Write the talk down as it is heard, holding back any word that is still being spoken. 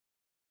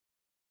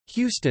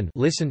Houston,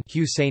 listen,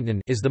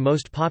 Houston is the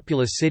most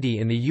populous city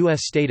in the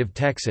U.S. state of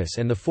Texas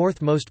and the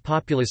fourth most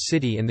populous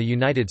city in the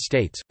United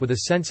States, with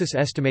a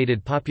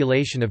census-estimated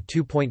population of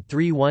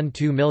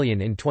 2.312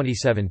 million in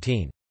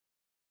 2017.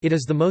 It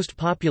is the most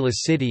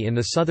populous city in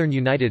the southern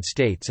United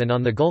States and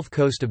on the Gulf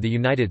Coast of the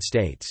United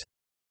States.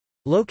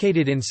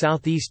 Located in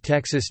southeast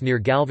Texas near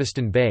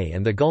Galveston Bay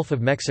and the Gulf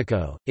of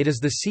Mexico, it is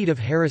the seat of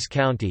Harris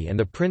County and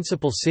the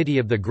principal city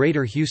of the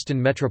Greater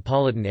Houston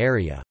metropolitan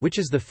area, which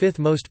is the fifth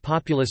most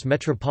populous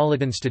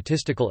metropolitan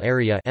statistical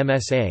area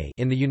 (MSA)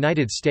 in the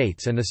United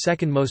States and the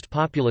second most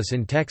populous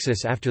in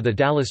Texas after the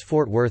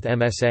Dallas-Fort Worth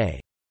MSA.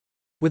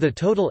 With a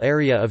total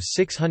area of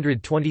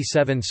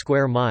 627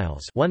 square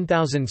miles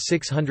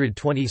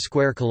 (1,620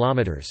 square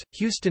kilometers),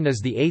 Houston is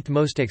the eighth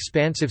most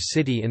expansive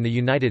city in the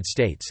United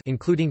States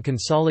including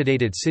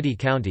consolidated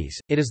city-counties.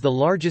 It is the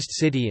largest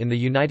city in the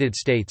United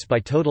States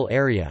by total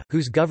area,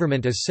 whose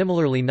government is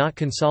similarly not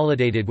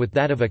consolidated with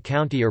that of a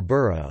county or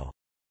borough.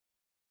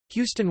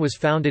 Houston was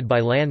founded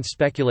by land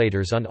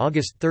speculators on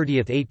August 30,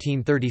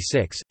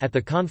 1836, at the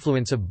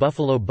confluence of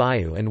Buffalo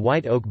Bayou and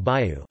White Oak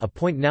Bayou, a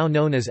point now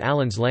known as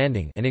Allen's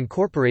Landing, and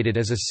incorporated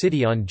as a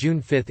city on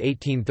June 5,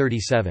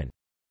 1837.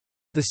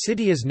 The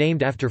city is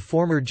named after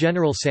former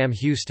General Sam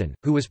Houston,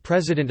 who was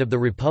President of the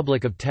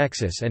Republic of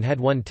Texas and had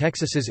won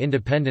Texas's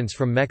independence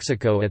from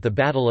Mexico at the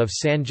Battle of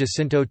San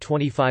Jacinto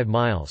 25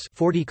 miles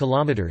 40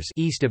 kilometers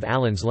east of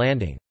Allen's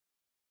Landing.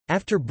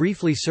 After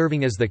briefly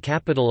serving as the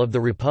capital of the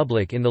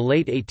Republic in the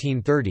late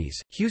 1830s,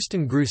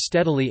 Houston grew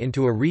steadily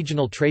into a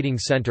regional trading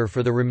center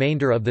for the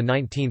remainder of the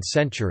 19th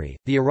century.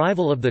 The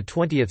arrival of the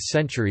 20th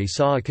century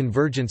saw a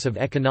convergence of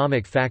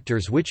economic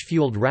factors which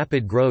fueled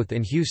rapid growth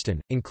in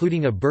Houston,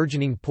 including a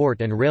burgeoning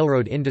port and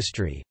railroad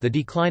industry, the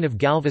decline of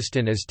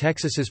Galveston as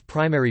Texas's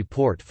primary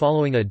port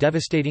following a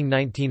devastating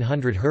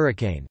 1900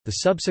 hurricane, the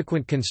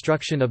subsequent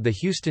construction of the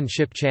Houston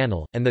Ship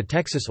Channel, and the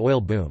Texas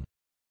oil boom.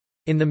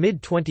 In the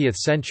mid-20th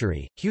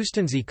century,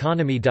 Houston's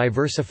economy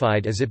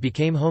diversified as it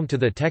became home to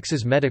the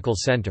Texas Medical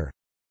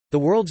Center—the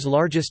world's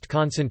largest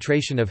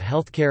concentration of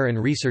healthcare and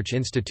research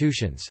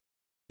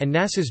institutions—and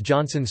NASA's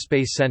Johnson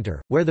Space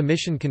Center, where the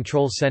Mission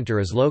Control Center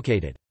is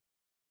located.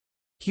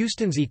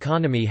 Houston's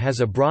economy has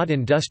a broad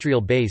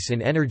industrial base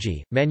in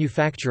energy,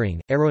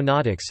 manufacturing,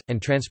 aeronautics, and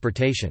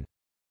transportation.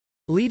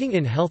 Leading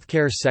in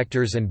healthcare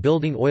sectors and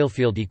building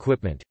oilfield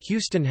equipment,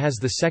 Houston has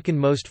the second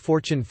most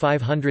Fortune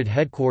 500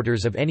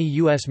 headquarters of any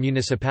U.S.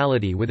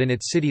 municipality within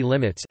its city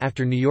limits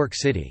after New York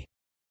City.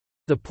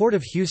 The Port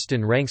of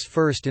Houston ranks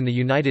first in the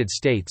United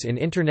States in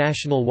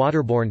international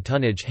waterborne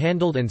tonnage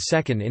handled and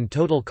second in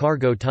total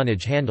cargo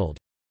tonnage handled.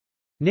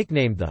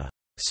 Nicknamed the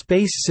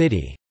Space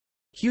City,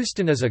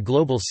 Houston is a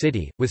global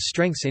city, with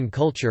strengths in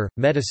culture,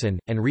 medicine,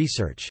 and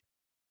research.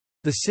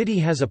 The city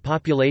has a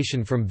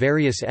population from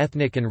various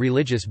ethnic and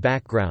religious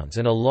backgrounds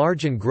and a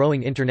large and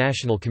growing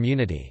international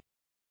community.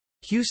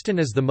 Houston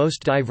is the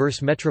most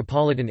diverse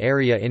metropolitan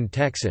area in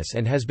Texas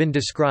and has been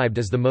described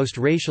as the most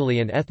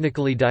racially and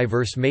ethnically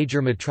diverse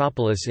major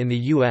metropolis in the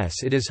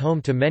U.S. It is home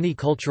to many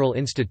cultural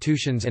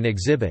institutions and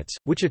exhibits,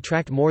 which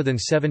attract more than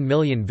 7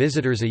 million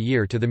visitors a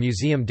year to the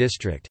Museum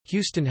District.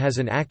 Houston has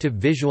an active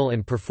visual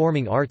and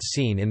performing arts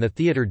scene in the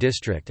Theater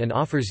District and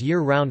offers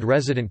year-round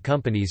resident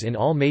companies in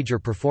all major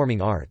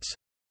performing arts.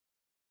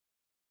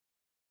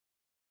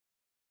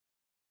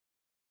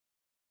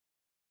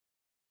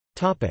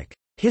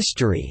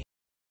 History.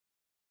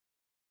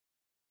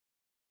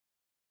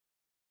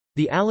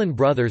 The Allen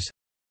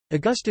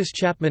brothers—Augustus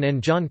Chapman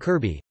and John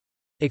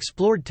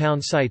Kirby—explored town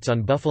sites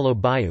on Buffalo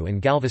Bayou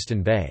and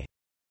Galveston Bay.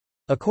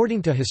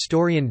 According to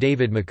historian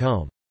David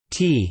McComb,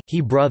 he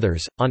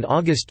brothers, on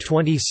August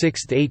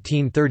 26,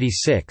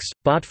 1836,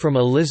 bought from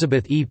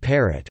Elizabeth E.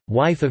 Parrott,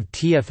 wife of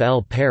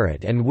T.F.L.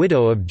 Parrott and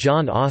widow of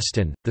John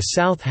Austin, the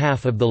south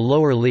half of the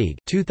Lower League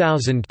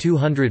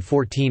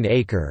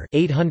 2,214-acre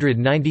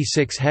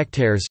 896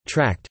 hectares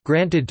tract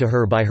granted to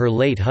her by her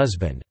late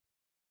husband.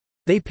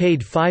 They paid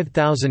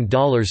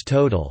 $5,000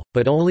 total,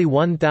 but only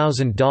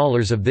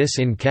 $1,000 of this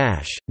in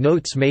cash,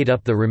 notes made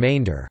up the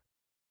remainder.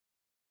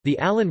 The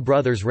Allen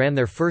brothers ran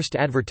their first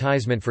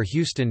advertisement for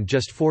Houston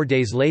just 4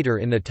 days later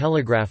in the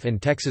Telegraph and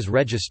Texas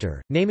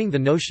Register, naming the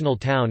notional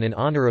town in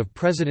honor of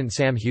President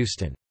Sam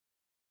Houston.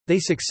 They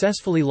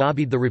successfully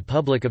lobbied the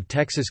Republic of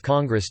Texas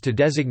Congress to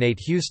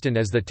designate Houston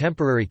as the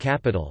temporary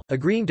capital,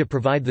 agreeing to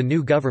provide the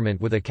new government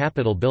with a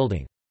capitol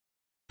building.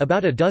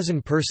 About a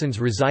dozen persons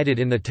resided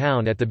in the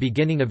town at the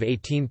beginning of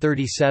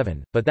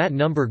 1837, but that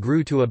number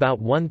grew to about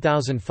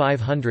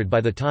 1,500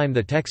 by the time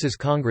the Texas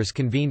Congress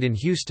convened in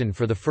Houston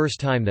for the first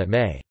time that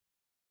May.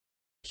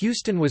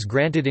 Houston was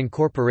granted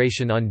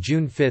incorporation on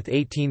June 5,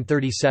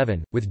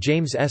 1837, with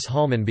James S.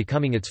 Hallman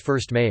becoming its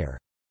first mayor.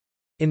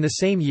 In the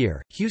same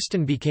year,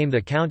 Houston became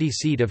the county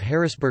seat of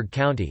Harrisburg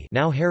County,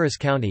 now Harris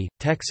County,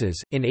 Texas.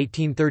 In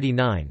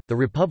 1839, the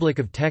Republic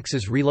of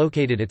Texas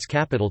relocated its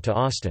capital to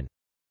Austin.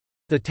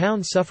 The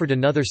town suffered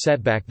another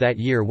setback that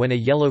year when a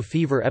yellow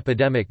fever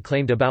epidemic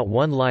claimed about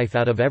 1 life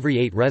out of every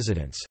 8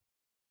 residents.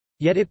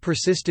 Yet it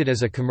persisted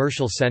as a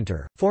commercial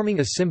center,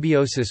 forming a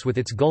symbiosis with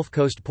its Gulf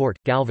Coast port,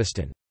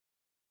 Galveston.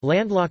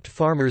 Landlocked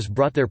farmers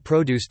brought their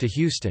produce to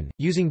Houston,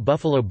 using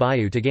Buffalo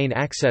Bayou to gain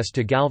access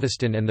to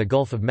Galveston and the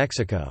Gulf of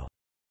Mexico.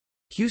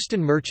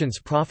 Houston merchants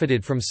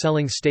profited from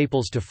selling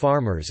staples to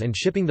farmers and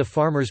shipping the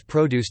farmers'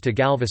 produce to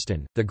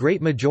Galveston. The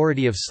great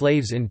majority of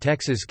slaves in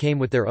Texas came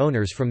with their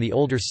owners from the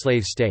older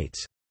slave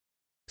states.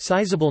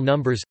 Sizable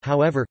numbers,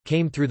 however,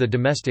 came through the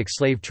domestic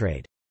slave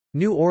trade.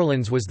 New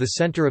Orleans was the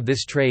center of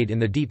this trade in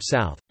the Deep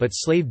South, but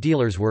slave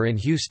dealers were in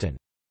Houston.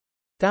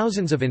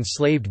 Thousands of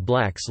enslaved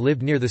blacks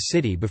lived near the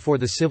city before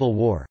the Civil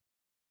War.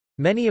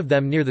 Many of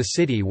them near the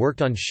city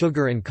worked on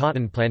sugar and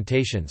cotton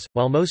plantations,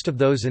 while most of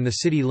those in the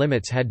city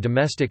limits had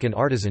domestic and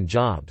artisan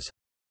jobs.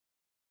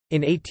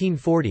 In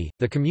 1840,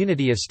 the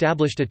community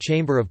established a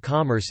chamber of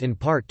commerce in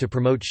part to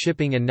promote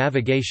shipping and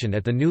navigation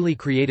at the newly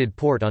created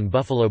port on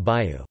Buffalo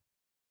Bayou.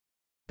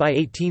 By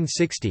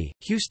 1860,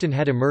 Houston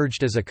had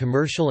emerged as a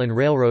commercial and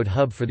railroad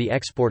hub for the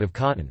export of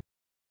cotton.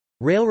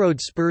 Railroad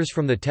spurs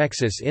from the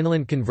Texas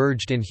inland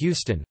converged in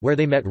Houston, where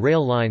they met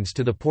rail lines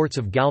to the ports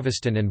of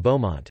Galveston and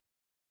Beaumont.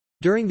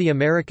 During the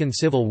American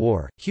Civil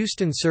War,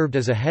 Houston served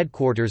as a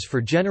headquarters for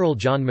General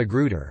John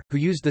Magruder, who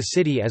used the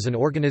city as an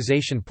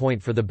organization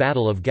point for the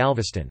Battle of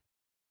Galveston.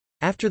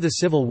 After the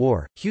Civil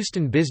War,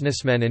 Houston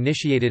businessmen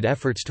initiated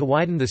efforts to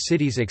widen the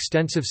city's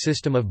extensive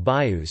system of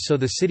bayous so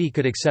the city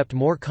could accept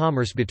more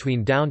commerce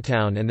between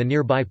downtown and the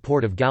nearby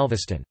port of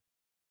Galveston.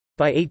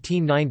 By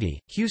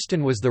 1890,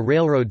 Houston was the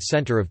railroad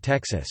center of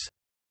Texas.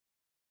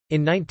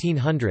 In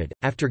 1900,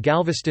 after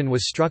Galveston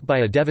was struck by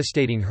a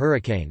devastating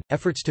hurricane,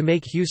 efforts to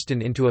make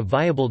Houston into a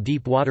viable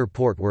deep-water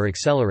port were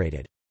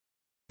accelerated.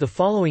 The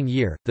following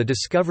year, the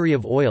discovery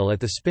of oil at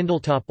the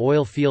Spindletop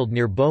oil field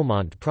near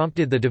Beaumont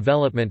prompted the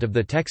development of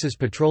the Texas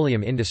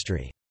petroleum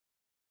industry.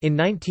 In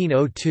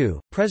 1902,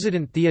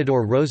 President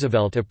Theodore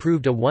Roosevelt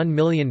approved a $1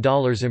 million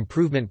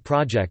improvement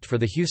project for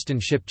the Houston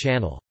Ship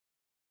Channel.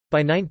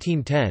 By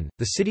 1910,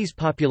 the city's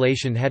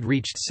population had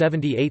reached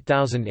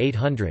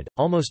 78,800,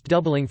 almost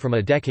doubling from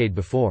a decade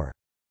before.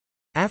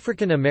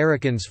 African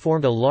Americans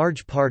formed a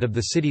large part of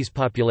the city's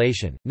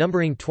population,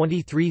 numbering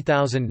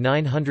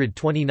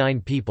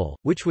 23,929 people,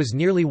 which was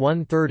nearly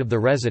one-third of the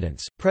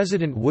residents.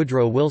 President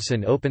Woodrow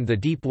Wilson opened the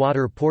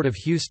deep-water Port of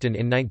Houston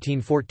in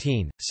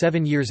 1914,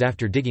 7 years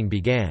after digging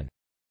began.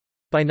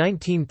 By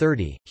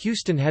 1930,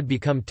 Houston had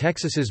become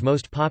Texas's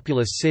most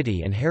populous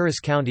city and Harris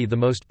County the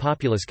most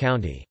populous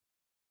county.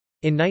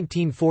 In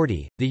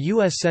 1940, the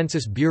U.S.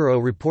 Census Bureau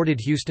reported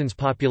Houston's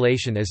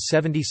population as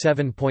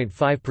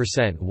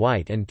 77.5%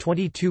 white and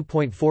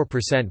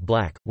 22.4%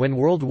 black. When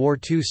World War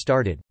II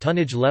started,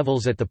 tonnage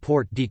levels at the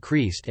port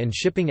decreased and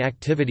shipping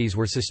activities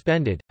were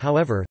suspended.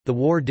 However, the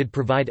war did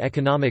provide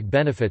economic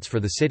benefits for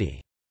the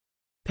city.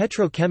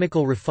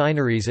 Petrochemical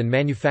refineries and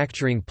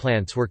manufacturing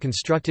plants were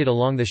constructed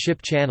along the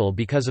ship channel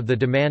because of the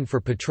demand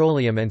for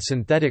petroleum and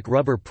synthetic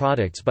rubber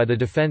products by the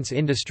defense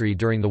industry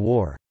during the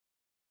war.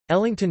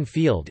 Ellington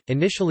Field,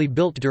 initially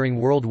built during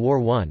World War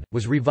I,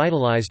 was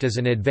revitalized as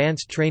an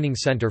advanced training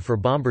center for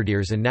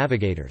bombardiers and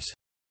navigators.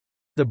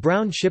 The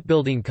Brown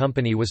Shipbuilding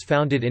Company was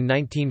founded in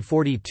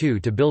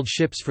 1942 to build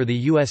ships for the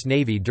U.S.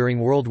 Navy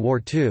during World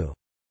War II.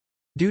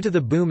 Due to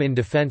the boom in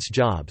defense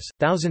jobs,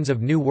 thousands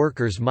of new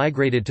workers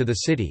migrated to the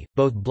city,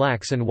 both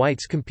blacks and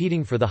whites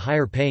competing for the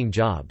higher-paying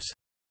jobs.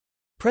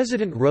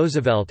 President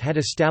Roosevelt had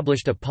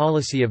established a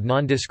policy of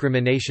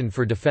non-discrimination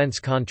for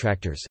defense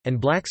contractors, and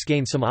blacks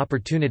gained some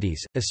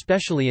opportunities,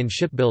 especially in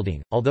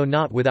shipbuilding, although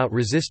not without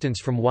resistance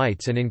from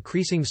whites and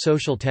increasing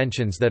social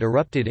tensions that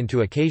erupted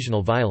into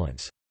occasional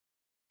violence.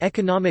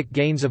 Economic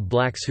gains of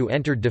blacks who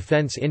entered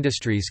defense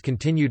industries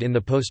continued in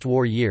the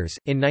post-war years.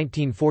 In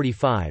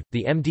 1945,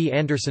 the M.D.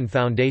 Anderson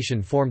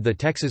Foundation formed the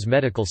Texas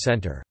Medical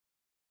Center.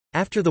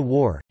 After the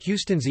war,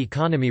 Houston's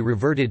economy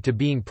reverted to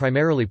being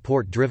primarily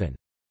port-driven.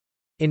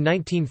 In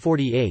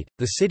 1948,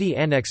 the city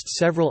annexed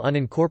several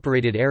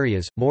unincorporated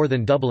areas, more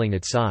than doubling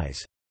its size.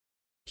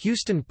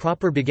 Houston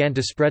proper began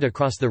to spread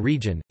across the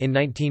region. In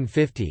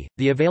 1950,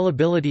 the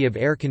availability of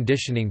air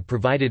conditioning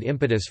provided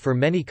impetus for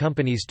many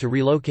companies to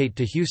relocate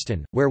to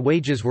Houston, where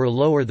wages were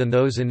lower than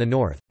those in the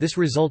north. This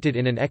resulted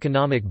in an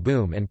economic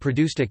boom and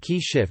produced a key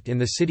shift in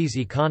the city's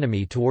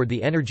economy toward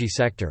the energy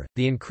sector.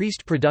 The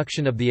increased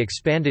production of the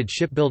expanded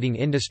shipbuilding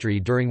industry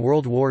during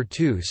World War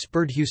II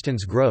spurred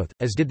Houston's growth,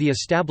 as did the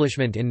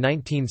establishment in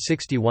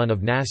 1961 of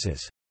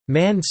NASA's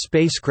Manned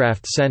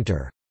Spacecraft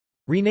Center,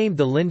 renamed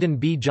the Lyndon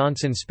B.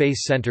 Johnson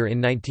Space Center in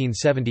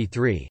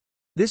 1973.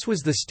 This was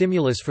the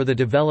stimulus for the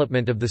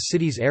development of the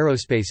city's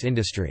aerospace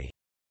industry.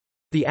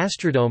 The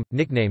Astrodome,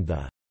 nicknamed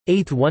the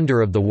Eighth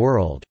Wonder of the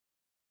World,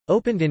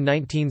 opened in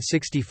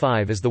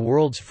 1965 as the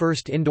world's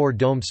first indoor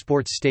domed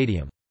sports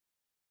stadium.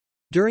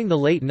 During the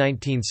late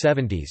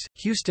 1970s,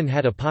 Houston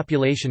had a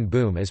population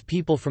boom as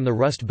people from the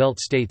Rust Belt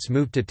states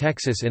moved to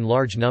Texas in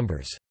large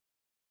numbers.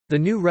 The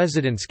new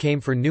residents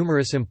came for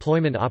numerous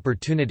employment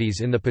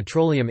opportunities in the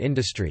petroleum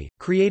industry,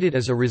 created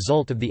as a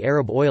result of the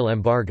Arab oil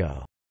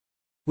embargo.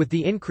 With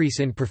the increase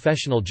in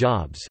professional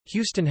jobs,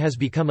 Houston has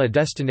become a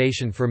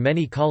destination for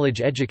many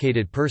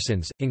college-educated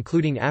persons,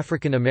 including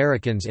African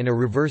Americans in a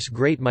reverse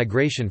Great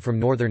Migration from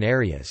northern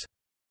areas.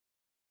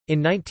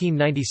 In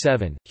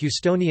 1997,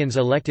 Houstonians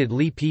elected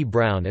Lee P.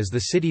 Brown as the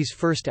city's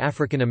first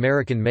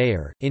African-American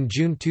mayor. In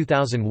June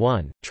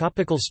 2001,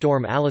 Tropical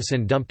Storm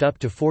Allison dumped up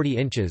to 40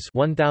 inches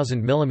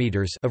 (1,000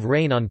 millimeters) of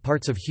rain on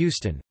parts of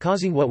Houston,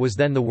 causing what was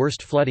then the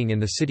worst flooding in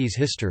the city's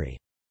history.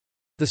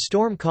 The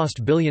storm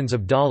cost billions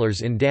of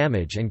dollars in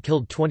damage and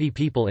killed 20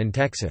 people in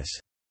Texas.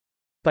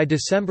 By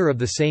December of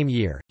the same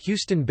year,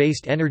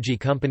 Houston-based energy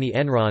company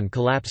Enron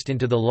collapsed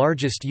into the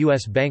largest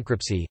U.S.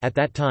 bankruptcy at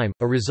that time,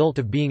 a result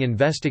of being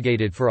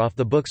investigated for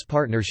off-the-books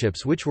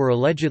partnerships which were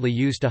allegedly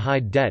used to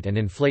hide debt and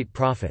inflate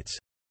profits.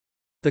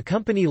 The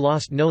company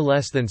lost no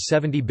less than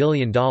 $70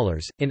 billion.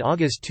 In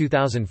August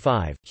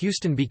 2005,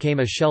 Houston became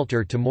a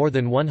shelter to more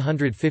than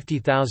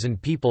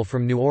 150,000 people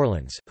from New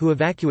Orleans, who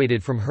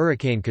evacuated from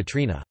Hurricane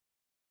Katrina.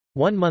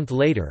 1 month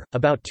later,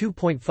 about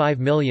 2.5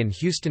 million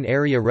Houston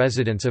area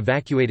residents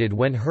evacuated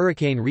when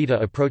Hurricane Rita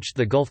approached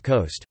the Gulf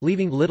Coast,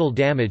 leaving little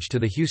damage to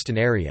the Houston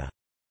area.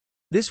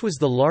 This was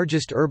the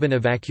largest urban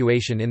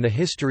evacuation in the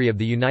history of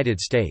the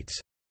United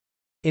States.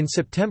 In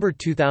September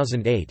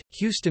 2008,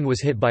 Houston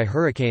was hit by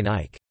Hurricane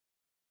Ike.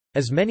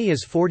 As many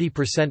as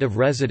 40% of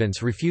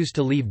residents refused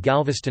to leave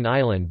Galveston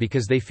Island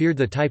because they feared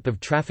the type of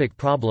traffic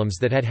problems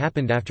that had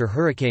happened after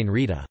Hurricane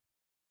Rita.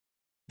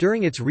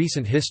 During its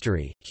recent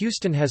history,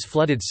 Houston has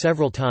flooded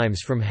several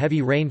times from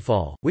heavy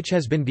rainfall, which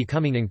has been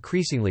becoming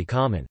increasingly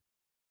common.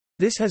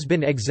 This has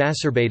been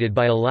exacerbated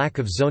by a lack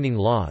of zoning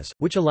laws,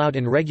 which allowed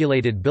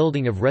unregulated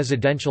building of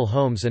residential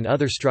homes and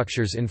other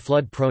structures in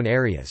flood-prone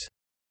areas.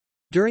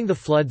 During the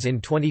floods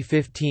in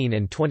 2015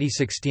 and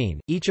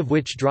 2016, each of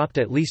which dropped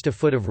at least a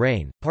foot of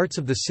rain, parts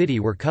of the city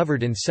were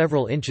covered in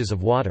several inches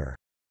of water.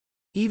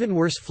 Even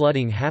worse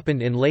flooding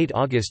happened in late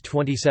August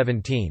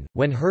 2017,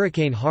 when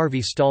Hurricane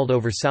Harvey stalled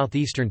over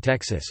southeastern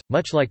Texas,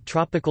 much like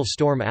Tropical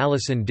Storm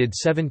Allison did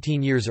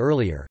 17 years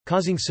earlier,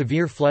 causing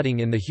severe flooding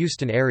in the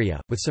Houston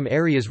area, with some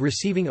areas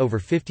receiving over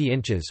 50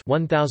 inches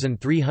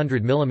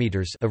 (1,300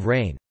 millimeters) of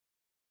rain.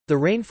 The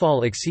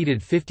rainfall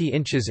exceeded 50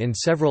 inches in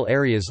several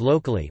areas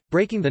locally,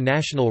 breaking the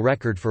national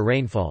record for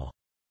rainfall.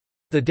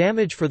 The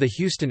damage for the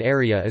Houston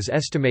area is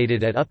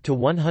estimated at up to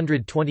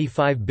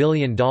 $125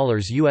 billion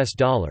US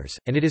dollars,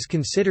 and it is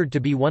considered to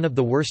be one of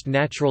the worst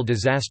natural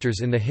disasters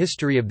in the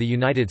history of the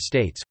United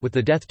States, with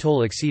the death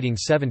toll exceeding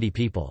 70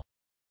 people.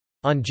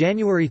 On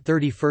January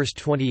 31,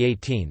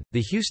 2018,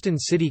 the Houston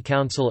City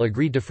Council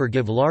agreed to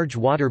forgive large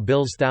water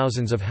bills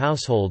thousands of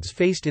households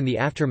faced in the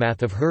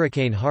aftermath of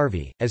Hurricane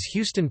Harvey, as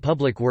Houston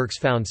Public Works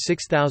found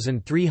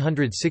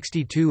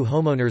 6,362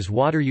 homeowners'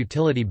 water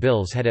utility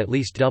bills had at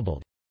least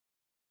doubled.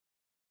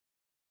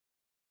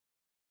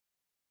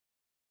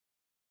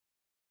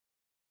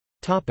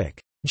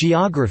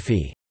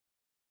 Geography.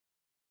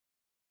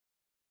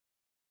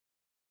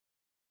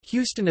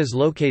 Houston is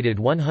located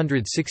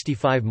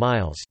 165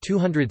 miles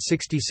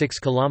 (266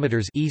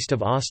 kilometers) east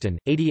of Austin,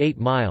 88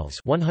 miles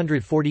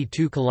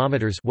 (142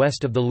 kilometers)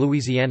 west of the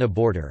Louisiana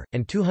border,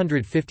 and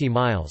 250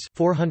 miles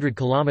 (400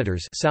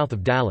 kilometers) south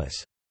of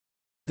Dallas.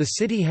 The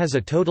city has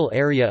a total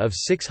area of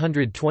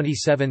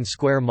 627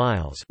 square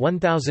miles,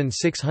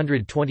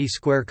 1,620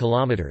 square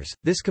kilometers.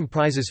 This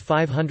comprises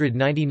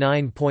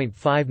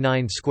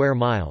 599.59 square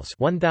miles,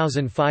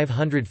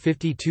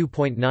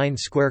 1,552.9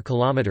 square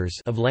kilometers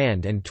of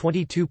land and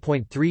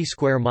 22.3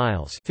 square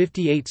miles,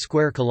 58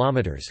 square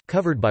kilometers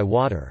covered by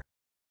water.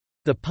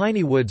 The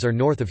Piney Woods are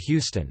north of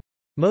Houston.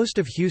 Most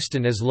of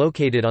Houston is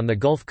located on the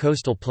Gulf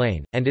Coastal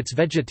Plain, and its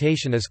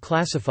vegetation is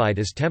classified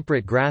as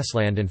temperate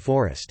grassland and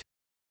forest.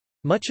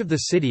 Much of the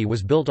city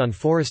was built on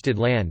forested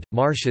land,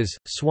 marshes,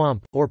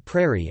 swamp, or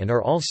prairie and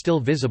are all still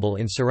visible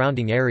in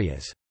surrounding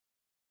areas.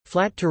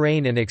 Flat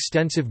terrain and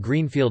extensive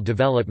greenfield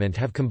development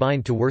have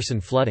combined to worsen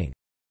flooding.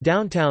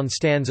 Downtown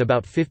stands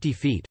about 50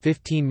 feet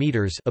 (15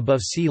 meters)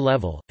 above sea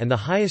level, and the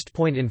highest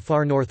point in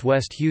far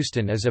northwest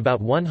Houston is about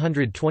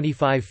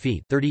 125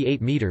 feet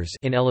 (38 meters)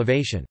 in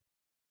elevation.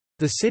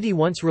 The city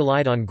once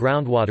relied on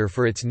groundwater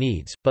for its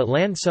needs, but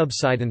land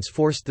subsidence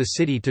forced the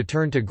city to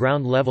turn to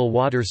ground-level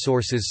water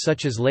sources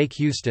such as Lake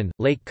Houston,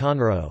 Lake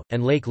Conroe,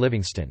 and Lake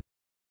Livingston.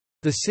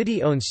 The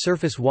city owns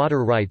surface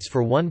water rights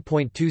for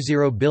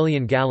 1.20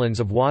 billion gallons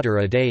of water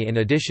a day in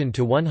addition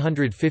to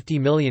 150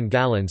 million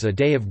gallons a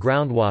day of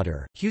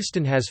groundwater.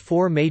 Houston has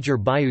 4 major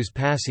bayous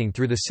passing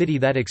through the city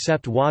that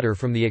accept water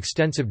from the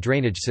extensive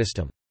drainage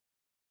system.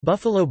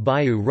 Buffalo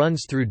Bayou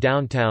runs through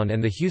downtown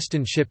and the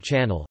Houston Ship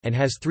Channel, and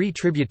has 3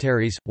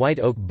 tributaries: White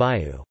Oak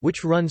Bayou,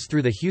 which runs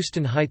through the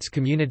Houston Heights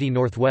community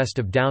northwest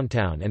of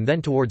downtown and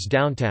then towards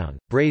downtown,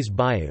 Brays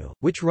Bayou,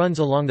 which runs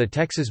along the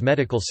Texas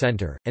Medical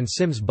Center, and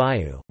Sims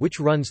Bayou, which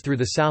runs through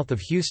the south of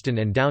Houston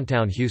and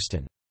downtown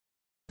Houston.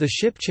 The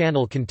Ship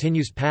Channel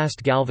continues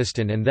past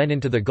Galveston and then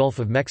into the Gulf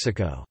of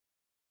Mexico.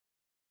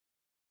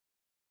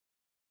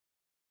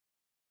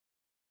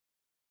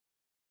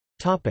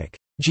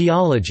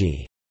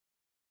 Geology.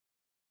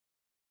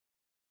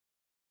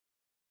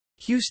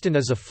 Houston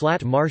is a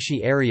flat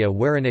marshy area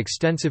where an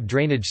extensive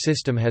drainage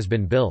system has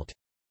been built.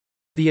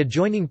 The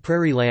adjoining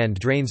prairie land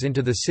drains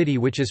into the city,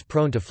 which is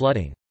prone to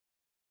flooding.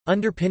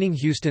 Underpinning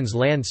Houston's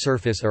land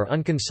surface are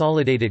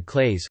unconsolidated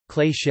clays,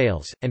 clay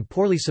shales, and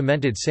poorly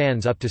cemented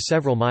sands up to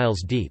several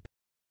miles deep.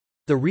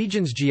 The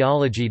region's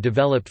geology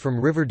developed from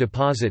river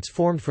deposits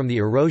formed from the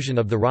erosion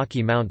of the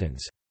Rocky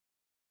Mountains.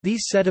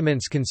 These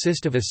sediments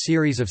consist of a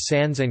series of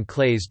sands and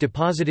clays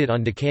deposited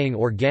on decaying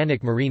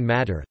organic marine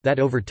matter, that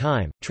over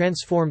time,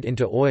 transformed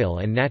into oil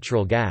and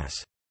natural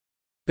gas.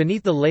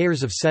 Beneath the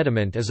layers of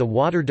sediment is a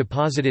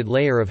water-deposited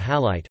layer of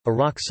halite, a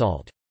rock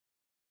salt.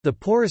 The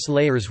porous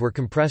layers were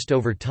compressed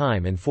over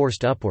time and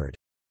forced upward.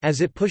 As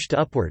it pushed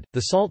upward,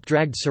 the salt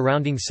dragged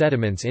surrounding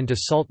sediments into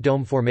salt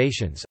dome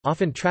formations,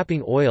 often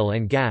trapping oil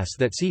and gas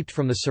that seeped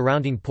from the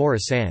surrounding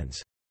porous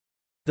sands.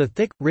 The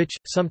thick, rich,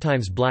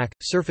 sometimes black,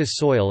 surface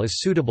soil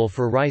is suitable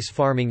for rice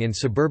farming in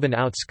suburban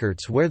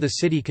outskirts where the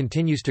city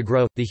continues to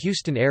grow. The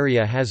Houston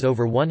area has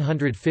over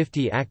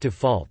 150 active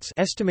faults,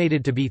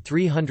 estimated to be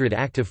 300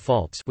 active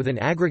faults, with an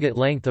aggregate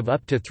length of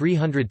up to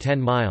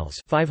 310 miles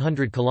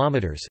 (500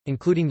 kilometers),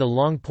 including the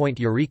Long Point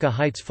Eureka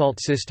Heights fault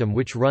system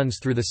which runs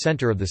through the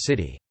center of the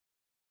city.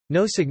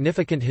 No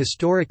significant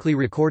historically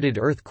recorded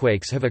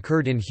earthquakes have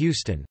occurred in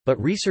Houston,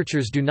 but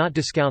researchers do not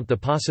discount the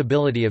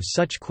possibility of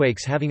such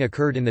quakes having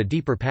occurred in the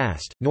deeper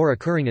past, nor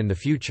occurring in the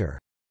future.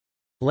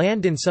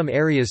 Land in some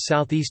areas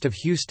southeast of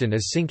Houston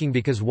is sinking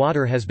because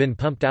water has been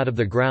pumped out of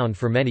the ground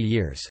for many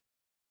years.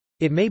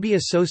 It may be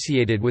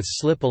associated with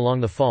slip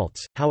along the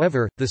faults,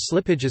 however, the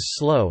slippage is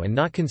slow and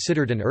not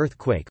considered an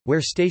earthquake,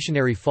 where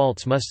stationary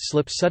faults must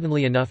slip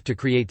suddenly enough to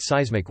create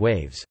seismic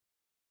waves.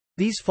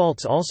 These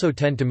faults also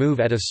tend to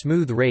move at a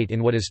smooth rate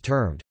in what is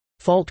termed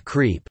fault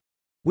creep,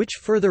 which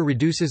further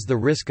reduces the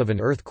risk of an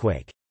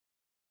earthquake.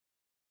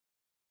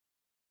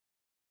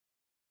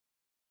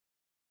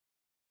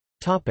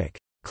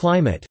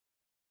 Climate.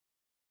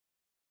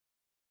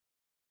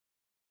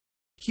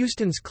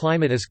 Houston's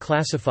climate is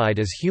classified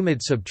as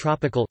humid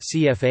subtropical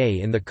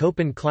 (CFA) in the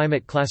Köppen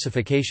climate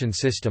classification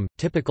system,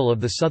 typical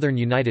of the southern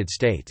United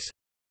States.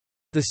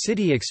 The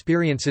city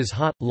experiences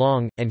hot,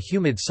 long, and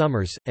humid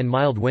summers, and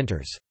mild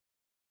winters.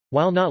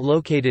 While not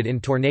located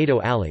in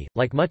Tornado Alley,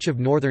 like much of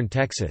northern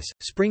Texas,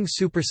 spring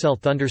supercell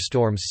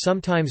thunderstorms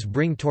sometimes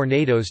bring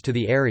tornadoes to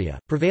the area.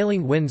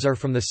 Prevailing winds are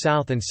from the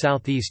south and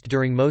southeast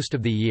during most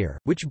of the year,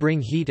 which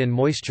bring heat and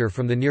moisture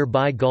from the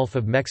nearby Gulf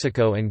of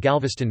Mexico and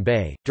Galveston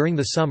Bay. During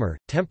the summer,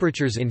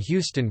 temperatures in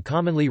Houston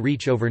commonly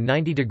reach over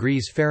 90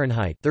 degrees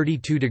Fahrenheit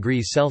 (32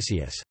 degrees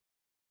Celsius).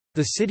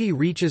 The city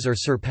reaches or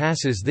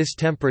surpasses this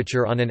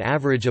temperature on an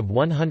average of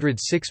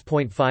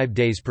 106.5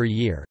 days per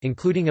year,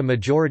 including a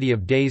majority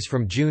of days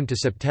from June to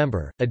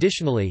September.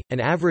 Additionally, an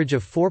average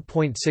of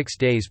 4.6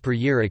 days per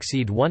year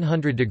exceed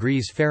 100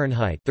 degrees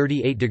Fahrenheit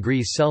 (38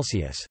 degrees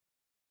Celsius).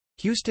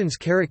 Houston's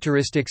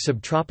characteristic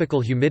subtropical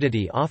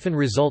humidity often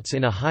results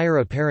in a higher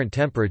apparent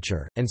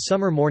temperature, and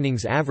summer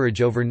mornings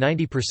average over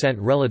 90%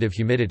 relative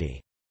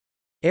humidity.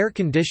 Air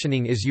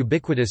conditioning is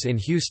ubiquitous in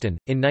Houston.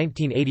 In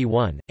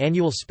 1981,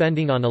 annual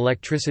spending on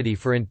electricity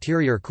for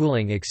interior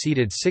cooling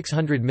exceeded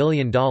 $600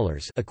 million,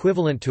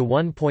 equivalent to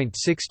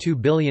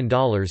 $1.62 billion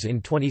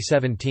in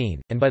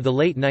 2017, and by the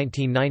late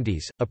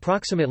 1990s,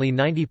 approximately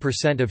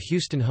 90% of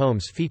Houston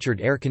homes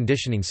featured air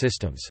conditioning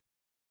systems.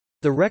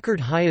 The record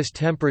highest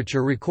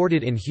temperature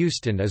recorded in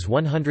Houston is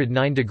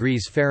 109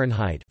 degrees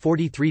Fahrenheit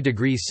 (43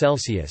 degrees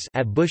Celsius)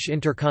 at Bush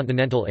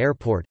Intercontinental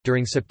Airport,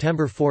 during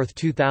September 4,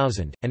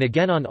 2000, and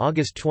again on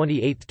August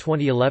 28,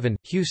 2011.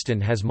 Houston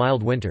has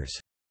mild winters.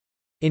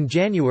 In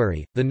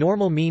January, the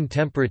normal mean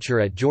temperature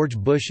at George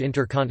Bush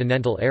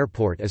Intercontinental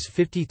Airport is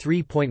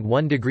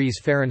 53.1 degrees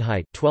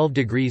Fahrenheit (12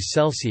 degrees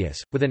Celsius),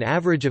 with an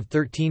average of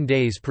 13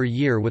 days per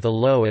year with a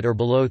low at or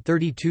below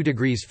 32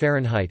 degrees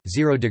Fahrenheit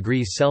 (0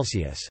 degrees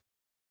Celsius).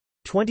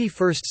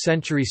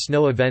 21st-century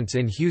snow events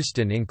in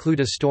Houston include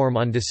a storm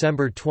on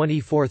December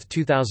 24,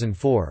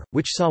 2004,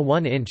 which saw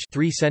 1 inch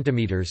 (3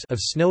 centimeters) of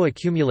snow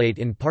accumulate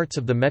in parts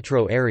of the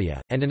metro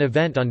area, and an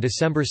event on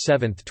December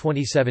 7,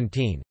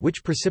 2017,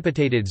 which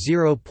precipitated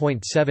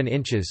 0.7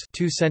 inches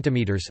 (2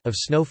 centimeters) of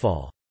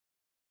snowfall.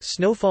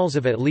 Snowfalls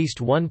of at least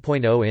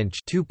 1.0 inch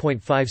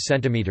 (2.5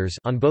 centimeters)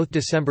 on both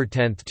December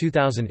 10,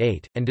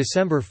 2008, and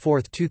December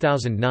 4,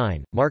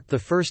 2009, marked the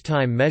first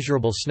time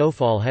measurable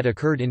snowfall had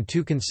occurred in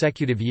 2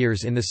 consecutive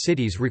years in the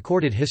city's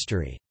recorded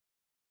history.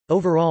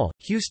 Overall,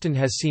 Houston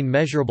has seen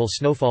measurable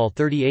snowfall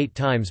 38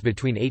 times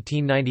between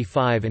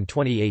 1895 and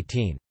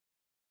 2018.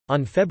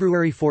 On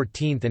February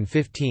 14 and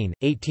 15,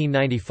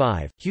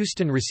 1895,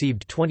 Houston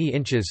received 20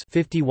 inches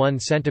 (51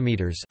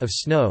 centimeters) of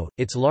snow,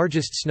 its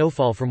largest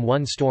snowfall from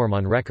one storm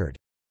on record.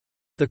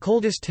 The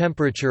coldest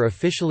temperature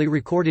officially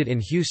recorded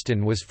in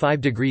Houston was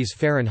 5 degrees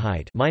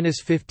Fahrenheit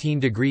 (-15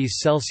 degrees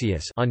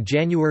Celsius) on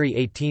January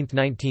 18,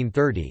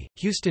 1930.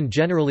 Houston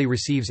generally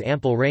receives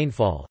ample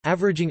rainfall,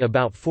 averaging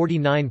about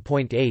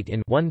 49.8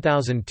 in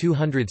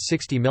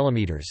 1,260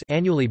 mm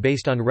annually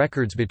based on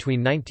records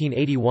between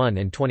 1981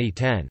 and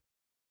 2010.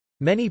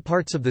 Many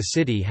parts of the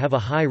city have a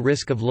high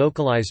risk of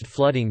localized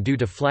flooding due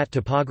to flat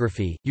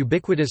topography,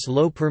 ubiquitous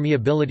low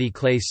permeability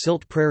clay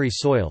silt prairie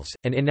soils,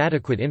 and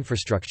inadequate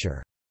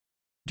infrastructure.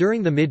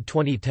 During the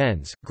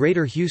mid-2010s,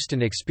 Greater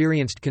Houston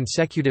experienced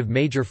consecutive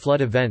major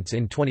flood events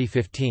in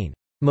 2015,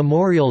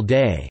 Memorial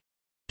Day,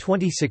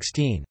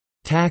 2016,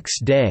 Tax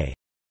Day,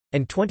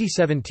 and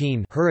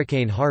 2017,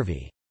 Hurricane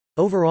Harvey.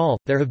 Overall,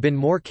 there have been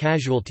more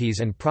casualties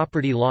and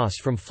property loss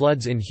from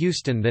floods in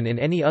Houston than in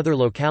any other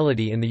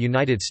locality in the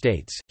United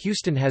States.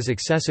 Houston has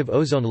excessive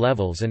ozone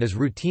levels and is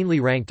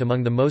routinely ranked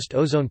among the most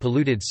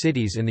ozone-polluted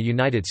cities in the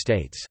United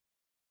States.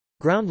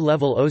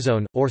 Ground-level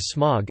ozone, or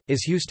smog,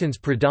 is Houston's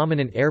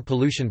predominant air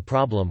pollution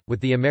problem, with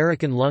the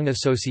American Lung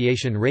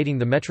Association rating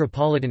the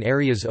metropolitan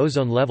area's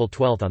ozone level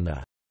 12th on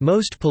the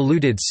most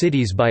polluted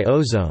cities by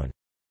ozone.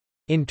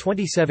 In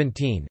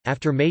 2017,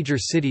 after major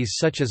cities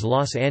such as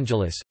Los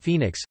Angeles,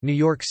 Phoenix, New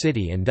York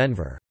City and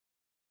Denver.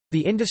 The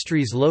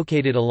industries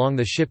located along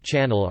the Ship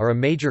Channel are a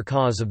major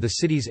cause of the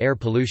city's air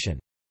pollution.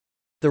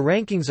 The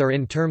rankings are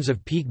in terms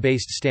of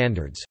peak-based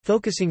standards,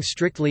 focusing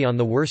strictly on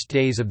the worst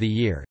days of the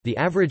year. The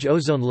average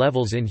ozone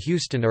levels in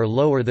Houston are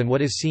lower than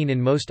what is seen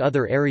in most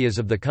other areas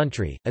of the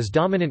country, as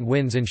dominant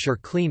winds ensure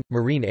clean,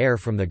 marine air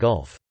from the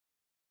Gulf.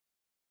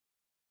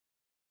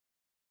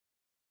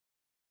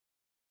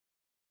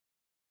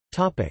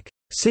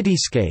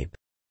 Cityscape.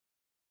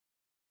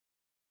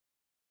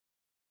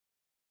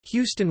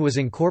 Houston was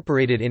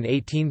incorporated in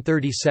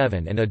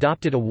 1837 and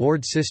adopted a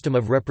ward system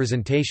of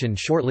representation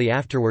shortly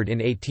afterward in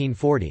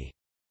 1840.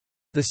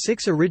 The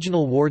 6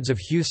 original wards of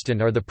Houston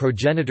are the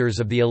progenitors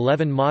of the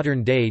 11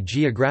 modern-day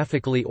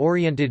geographically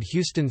oriented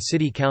Houston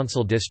City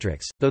Council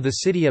districts, though the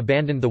city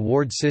abandoned the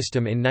ward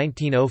system in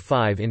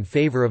 1905 in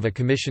favor of a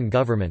commission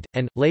government,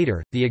 and,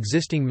 later, the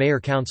existing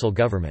mayor-council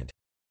government.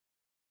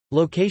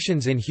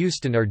 Locations in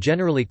Houston are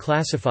generally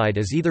classified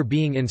as either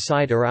being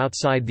inside or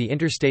outside the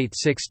Interstate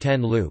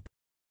 610 loop.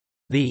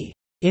 The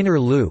inner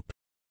loop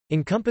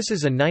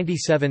encompasses a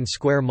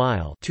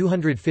 97-square-mile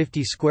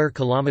 (250 square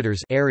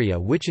kilometers) area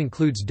which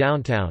includes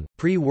downtown,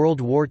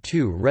 pre-World War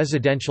II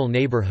residential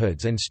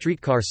neighborhoods and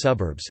streetcar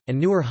suburbs, and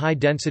newer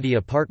high-density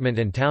apartment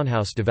and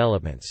townhouse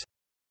developments.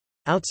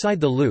 Outside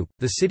the loop,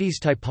 the city's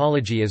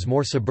typology is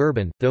more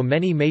suburban, though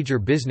many major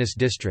business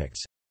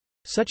districts,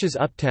 such as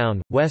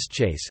Uptown,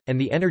 Westchase, and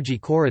the Energy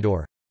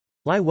Corridor,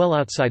 lie well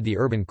outside the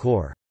urban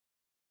core.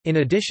 In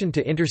addition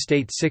to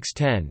Interstate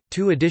 610,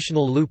 2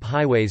 additional loop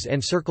highways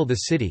encircle the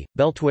city: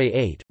 Beltway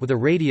 8, with a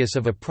radius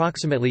of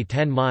approximately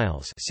 10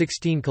 miles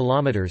 (16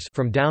 kilometers)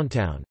 from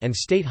downtown, and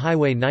State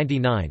Highway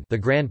 99, the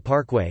Grand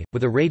Parkway,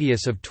 with a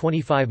radius of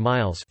 25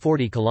 miles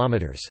 (40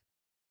 kilometers).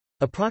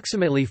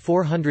 Approximately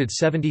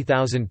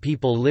 470,000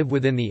 people live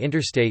within the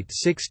Interstate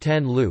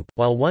 610 loop,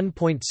 while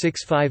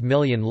 1.65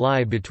 million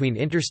lie between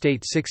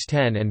Interstate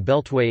 610 and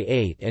Beltway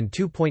 8 and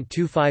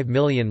 2.25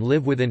 million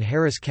live within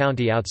Harris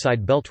County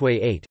outside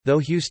Beltway 8. Though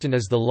Houston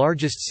is the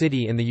largest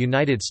city in the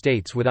United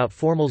States without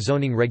formal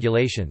zoning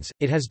regulations,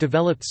 it has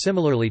developed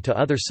similarly to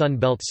other Sun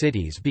Belt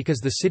cities because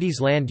the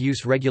city's land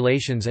use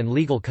regulations and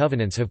legal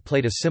covenants have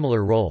played a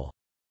similar role.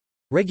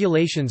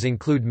 Regulations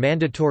include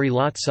mandatory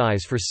lot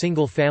size for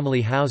single-family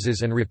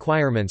houses and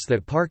requirements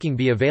that parking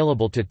be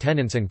available to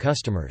tenants and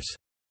customers.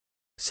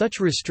 Such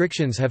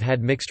restrictions have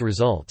had mixed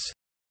results.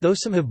 Though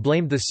some have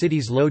blamed the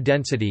city's low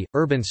density,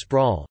 urban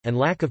sprawl, and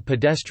lack of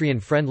pedestrian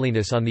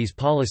friendliness on these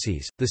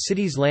policies, the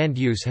city's land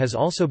use has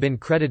also been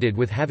credited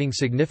with having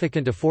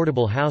significant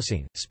affordable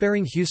housing,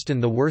 sparing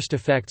Houston the worst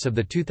effects of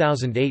the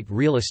 2008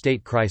 real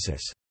estate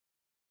crisis.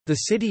 The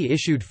city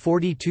issued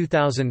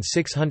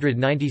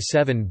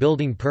 42,697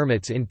 building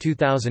permits in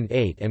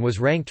 2008 and was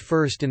ranked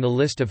first in the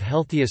list of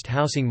healthiest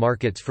housing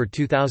markets for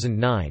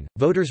 2009.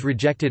 Voters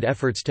rejected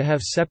efforts to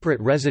have separate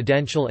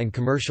residential and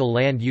commercial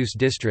land use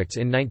districts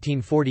in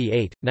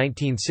 1948,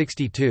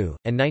 1962,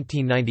 and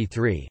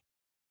 1993.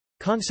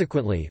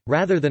 Consequently,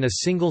 rather than a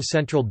single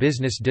central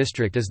business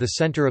district as the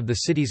center of the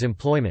city's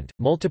employment,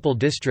 multiple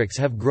districts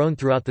have grown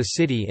throughout the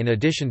city in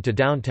addition to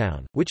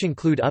downtown, which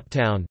include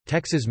Uptown,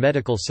 Texas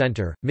Medical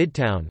Center,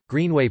 Midtown,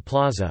 Greenway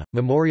Plaza,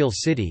 Memorial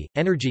City,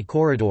 Energy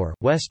Corridor,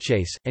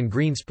 Westchase, and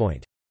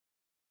Greenspoint.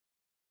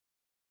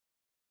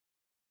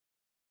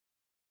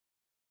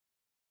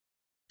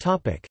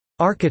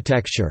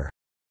 Architecture.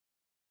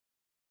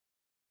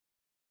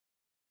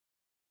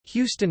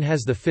 Houston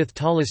has the 5th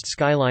tallest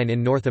skyline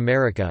in North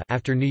America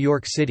after New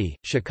York City,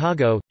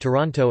 Chicago,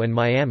 Toronto and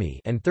Miami,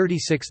 and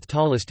 36th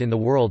tallest in the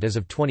world as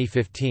of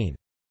 2015.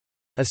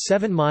 A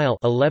 7-mile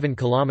 (11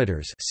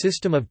 kilometers)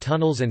 system of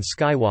tunnels and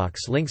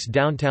skywalks links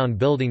downtown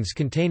buildings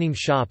containing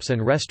shops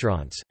and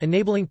restaurants,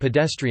 enabling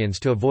pedestrians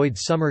to avoid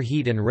summer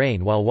heat and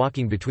rain while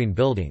walking between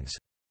buildings.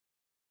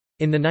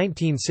 In the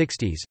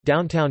 1960s,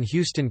 downtown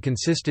Houston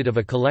consisted of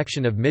a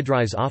collection of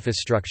mid-rise office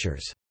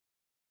structures.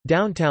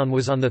 Downtown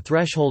was on the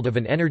threshold of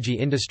an energy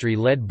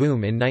industry-led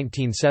boom in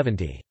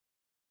 1970.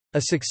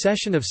 A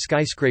succession of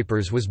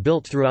skyscrapers was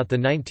built throughout the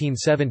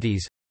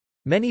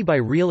 1970s—many by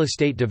real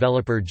estate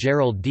developer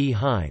Gerald D.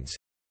 Hines,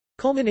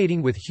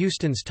 culminating with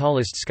Houston's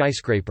tallest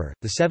skyscraper,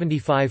 the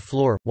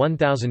 75-floor,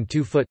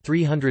 1,002-foot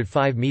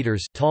 (305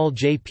 meters) tall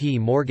J.P.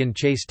 Morgan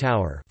Chase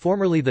Tower,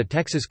 formerly the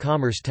Texas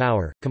Commerce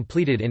Tower,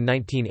 completed in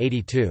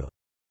 1982.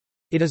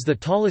 It is the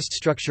tallest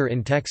structure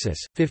in Texas,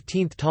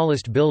 15th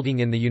tallest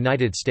building in the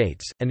United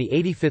States, and the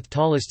 85th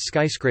tallest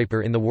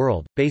skyscraper in the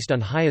world, based on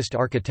highest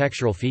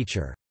architectural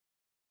feature.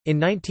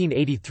 In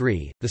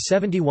 1983, the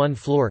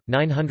 71-floor,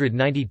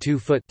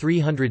 992-foot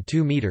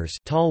 (302 meters)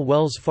 tall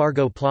Wells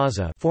Fargo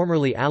Plaza,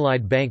 formerly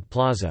Allied Bank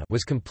Plaza,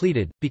 was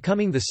completed,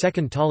 becoming the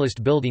second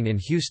tallest building in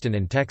Houston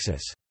and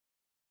Texas.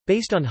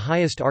 Based on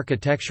highest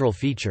architectural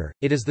feature,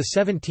 it is the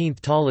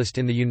 17th tallest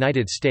in the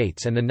United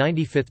States and the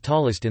 95th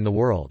tallest in the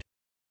world.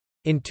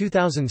 In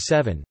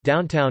 2007,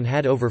 downtown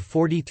had over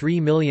 43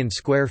 million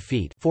square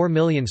feet (4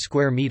 million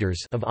square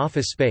meters) of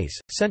office space,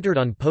 centered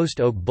on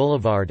Post Oak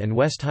Boulevard and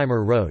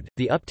Westheimer Road.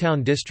 The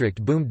Uptown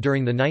district boomed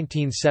during the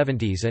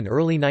 1970s and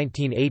early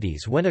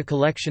 1980s when a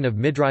collection of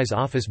mid-rise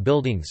office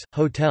buildings,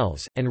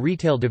 hotels, and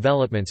retail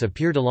developments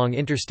appeared along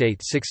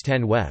Interstate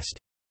 610 West.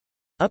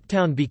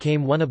 Uptown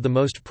became one of the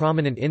most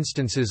prominent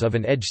instances of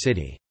an edge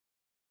city.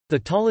 The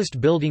tallest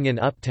building in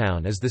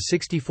Uptown is the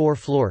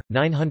 64-floor,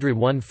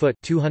 901-foot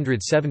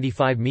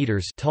 (275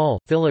 meters) tall,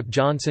 Philip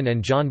Johnson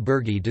and John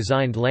Berge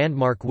designed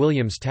landmark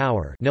Williams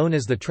Tower, known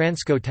as the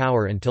Transco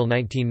Tower until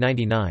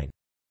 1999.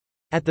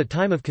 At the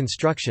time of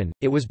construction,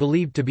 it was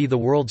believed to be the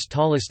world's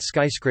tallest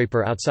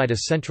skyscraper outside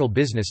a central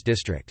business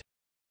district.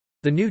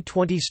 The new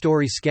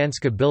 20-story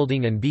Skanska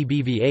Building and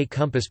BBVA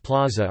Compass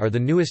Plaza are the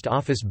newest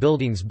office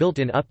buildings built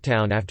in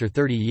Uptown after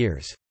 30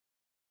 years.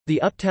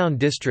 The Uptown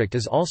district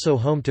is also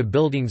home to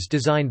buildings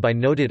designed by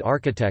noted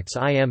architects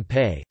I. M.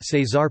 Pei,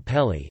 Cesar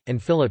Pelli,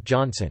 and Philip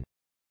Johnson.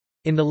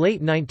 In the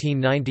late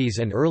 1990s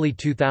and early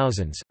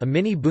 2000s, a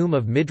mini-boom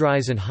of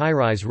mid-rise and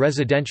high-rise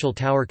residential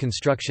tower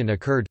construction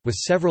occurred, with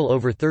several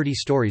over 30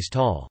 stories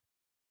tall.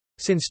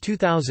 Since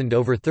 2000,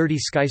 over 30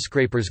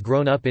 skyscrapers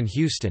grown up in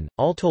Houston,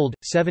 all told,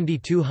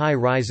 72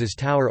 high-rises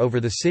tower over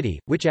the city,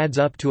 which adds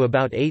up to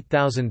about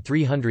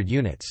 8,300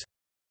 units.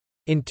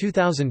 In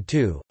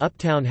 2002,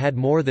 Uptown had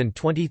more than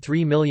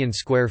 23 million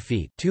square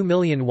feet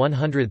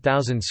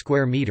 (2,100,000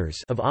 square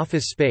meters) of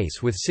office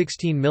space with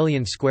 16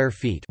 million square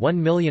feet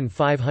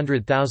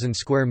 (1,500,000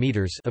 square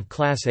meters) of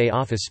Class A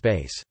office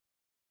space.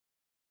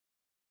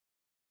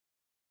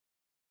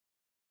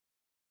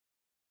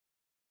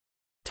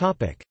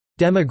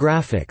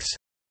 Demographics.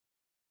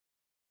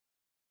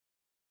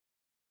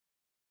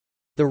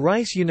 The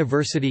Rice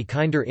University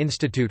Kinder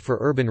Institute for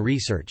Urban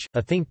Research,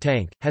 a think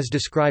tank, has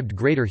described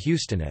Greater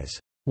Houston as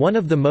one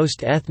of the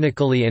most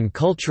ethnically and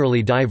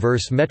culturally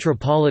diverse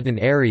metropolitan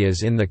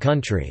areas in the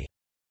country.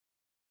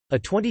 A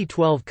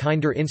 2012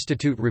 Kinder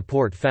Institute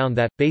report found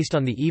that, based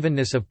on the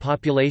evenness of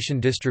population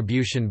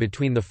distribution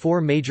between the four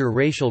major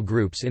racial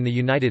groups in the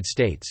United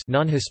States,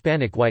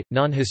 non-Hispanic white,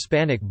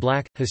 non-Hispanic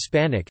black,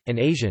 Hispanic, and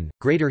Asian,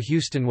 Greater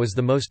Houston was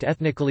the most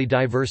ethnically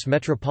diverse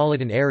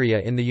metropolitan area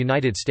in the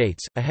United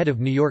States, ahead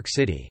of New York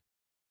City.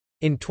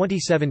 In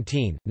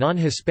 2017,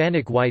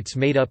 non-Hispanic whites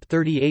made up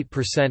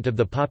 38% of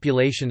the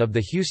population of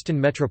the Houston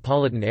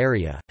metropolitan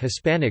area,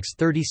 Hispanics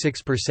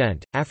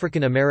 36%,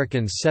 African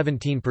Americans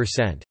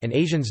 17%, and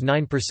Asians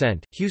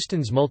 9%.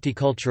 Houston's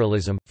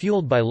multiculturalism,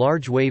 fueled by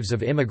large waves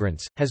of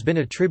immigrants, has been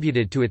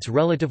attributed to its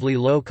relatively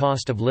low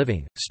cost of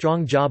living,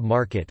 strong job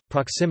market,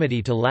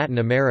 proximity to Latin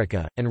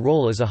America, and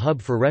role as a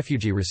hub for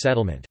refugee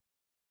resettlement.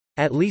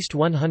 At least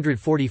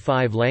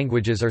 145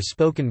 languages are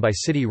spoken by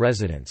city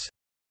residents.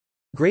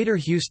 Greater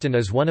Houston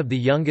is one of the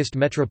youngest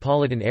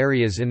metropolitan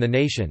areas in the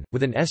nation,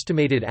 with an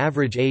estimated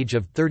average age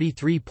of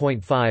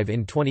 33.5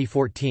 in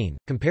 2014,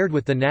 compared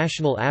with the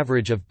national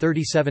average of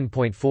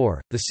 37.4.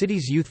 The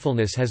city's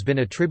youthfulness has been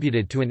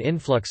attributed to an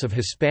influx of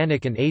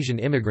Hispanic and Asian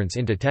immigrants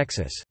into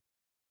Texas.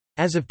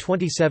 As of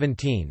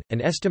 2017,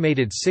 an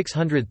estimated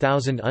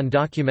 600,000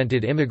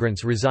 undocumented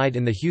immigrants reside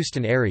in the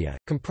Houston area,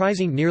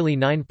 comprising nearly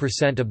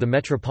 9% of the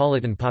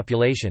metropolitan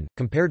population.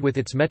 Compared with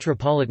its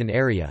metropolitan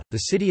area,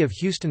 the city of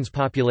Houston's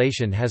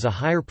population has a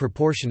higher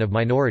proportion of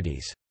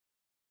minorities.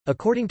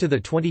 According to the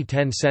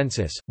 2010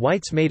 census,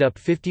 whites made up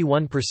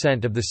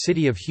 51% of the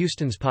city of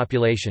Houston's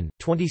population,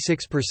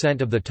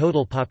 26% of the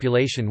total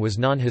population was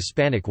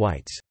non-Hispanic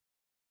whites.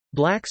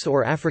 Blacks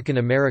or African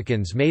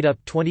Americans made up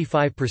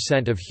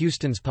 25% of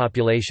Houston's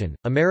population,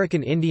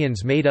 American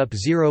Indians made up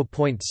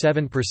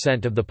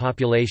 0.7% of the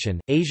population,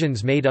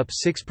 Asians made up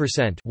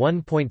 6%,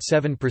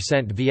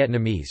 1.7%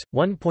 Vietnamese,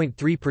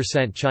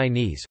 1.3%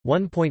 Chinese,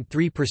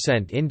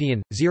 1.3%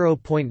 Indian,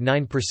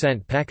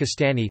 0.9%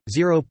 Pakistani,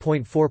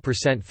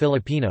 0.4%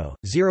 Filipino,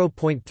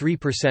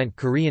 0.3%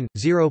 Korean,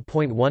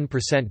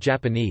 0.1%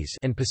 Japanese,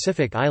 and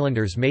Pacific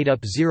Islanders made up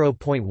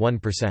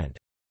 0.1%.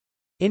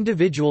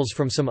 Individuals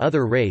from some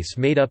other race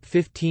made up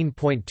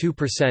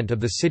 15.2% of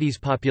the city's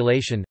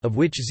population, of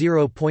which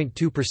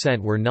 0.2%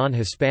 were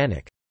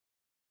non-Hispanic.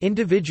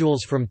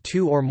 Individuals from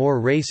two or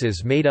more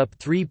races made up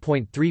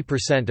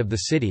 3.3% of the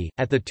city.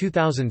 At the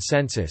 2000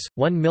 census,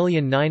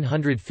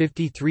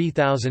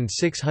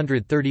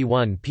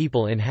 1,953,631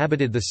 people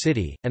inhabited the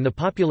city, and the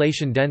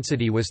population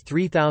density was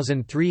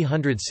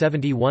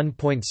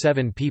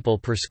 3,371.7 people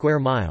per square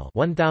mile,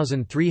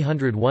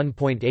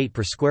 1,301.8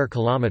 per square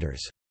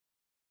kilometers.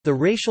 The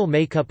racial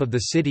makeup of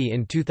the city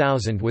in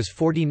 2000 was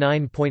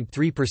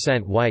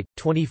 49.3% white,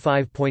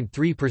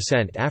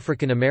 25.3%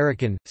 African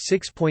American,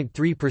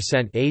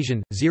 6.3%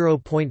 Asian,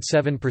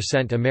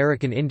 0.7%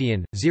 American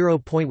Indian,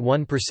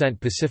 0.1%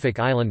 Pacific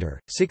Islander,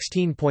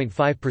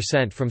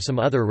 16.5% from some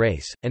other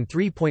race, and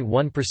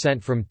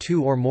 3.1% from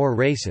two or more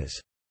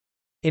races.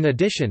 In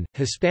addition,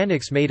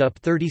 Hispanics made up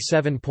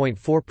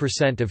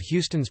 37.4% of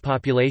Houston's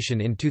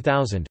population in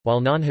 2000, while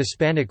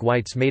non-Hispanic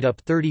whites made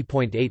up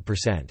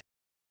 30.8%.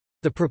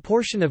 The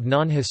proportion of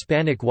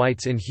non-Hispanic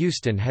whites in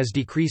Houston has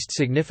decreased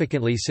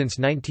significantly since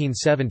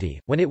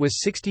 1970, when it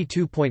was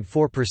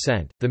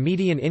 62.4%. The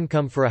median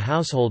income for a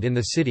household in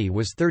the city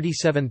was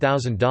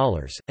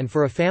 $37,000, and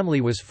for a family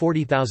was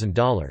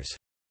 $40,000.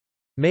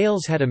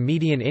 Males had a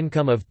median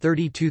income of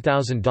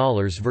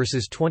 $32,000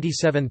 versus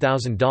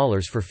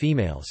 $27,000 for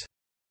females.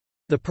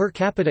 The per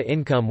capita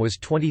income was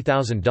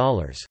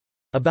 $20,000.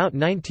 About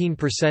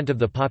 19% of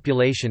the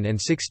population and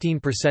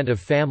 16%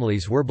 of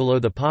families were below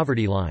the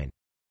poverty line.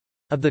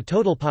 Of the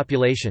total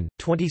population,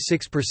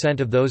 26%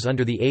 of those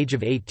under the age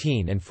of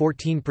 18 and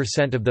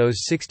 14% of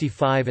those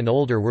 65 and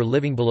older were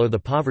living below the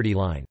poverty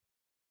line.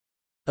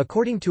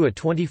 According to a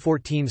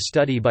 2014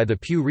 study by the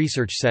Pew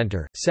Research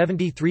Center,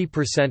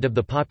 73% of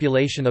the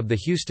population of the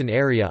Houston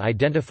area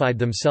identified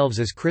themselves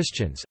as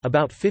Christians,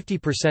 about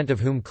 50% of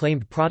whom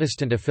claimed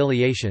Protestant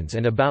affiliations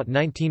and about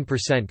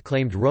 19%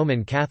 claimed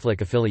Roman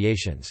Catholic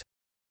affiliations.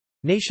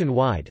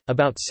 Nationwide,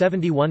 about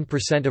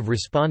 71% of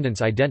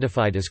respondents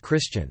identified as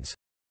Christians.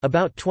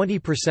 About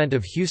 20%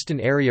 of Houston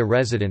area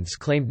residents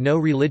claimed no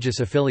religious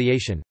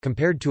affiliation,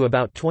 compared to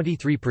about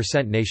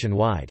 23%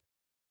 nationwide.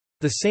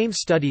 The same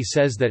study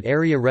says that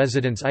area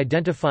residents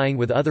identifying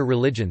with other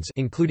religions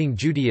including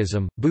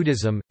Judaism,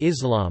 Buddhism,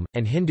 Islam,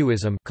 and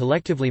Hinduism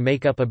collectively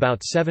make up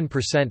about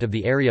 7% of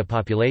the area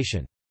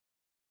population.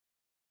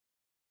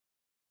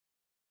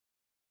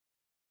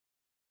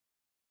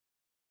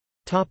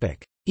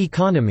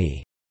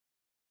 Economy.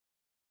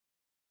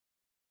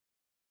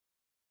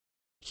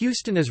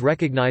 Houston is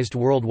recognized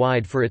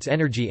worldwide for its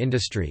energy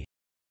industry,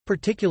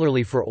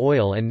 particularly for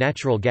oil and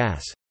natural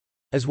gas,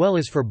 as well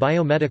as for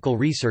biomedical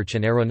research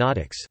and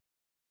aeronautics.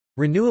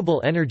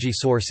 Renewable energy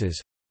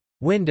sources,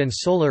 wind and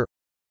solar,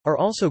 are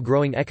also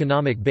growing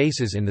economic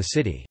bases in the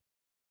city.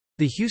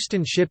 The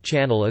Houston Ship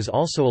Channel is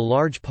also a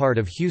large part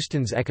of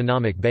Houston's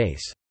economic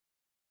base.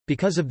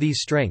 Because of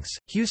these strengths,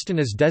 Houston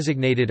is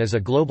designated as a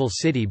global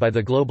city by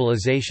the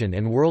Globalization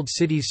and World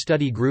Cities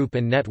Study Group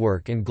and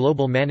Network and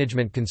global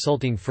management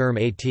consulting firm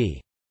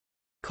A.T.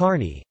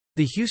 Kearney.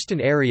 The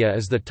Houston area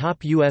is the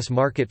top U.S.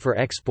 market for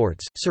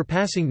exports,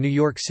 surpassing New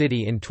York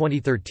City in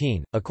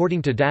 2013,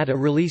 according to data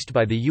released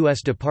by the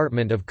U.S.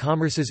 Department of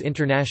Commerce's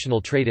International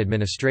Trade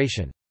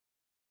Administration.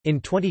 In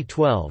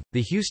 2012,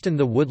 the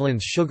Houston-The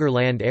Woodlands Sugar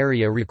Land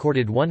area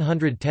recorded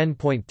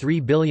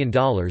 $110.3 billion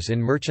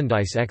in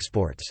merchandise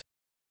exports.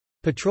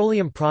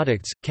 Petroleum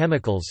products,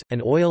 chemicals,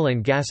 and oil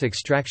and gas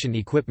extraction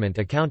equipment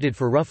accounted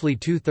for roughly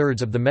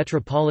two-thirds of the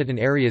metropolitan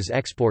area's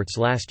exports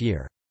last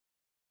year.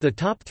 The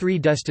top three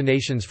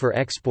destinations for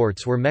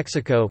exports were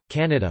Mexico,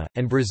 Canada,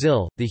 and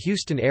Brazil. The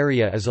Houston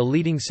area is a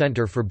leading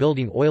center for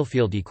building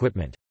oilfield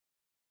equipment.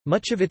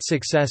 Much of its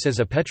success as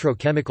a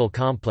petrochemical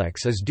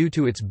complex is due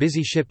to its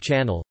busy ship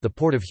channel, the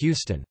Port of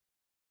Houston.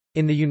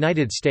 In the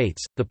United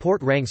States, the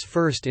port ranks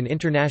first in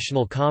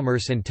international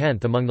commerce and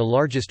 10th among the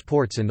largest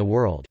ports in the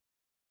world.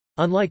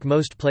 Unlike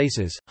most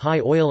places,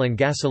 high oil and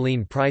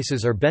gasoline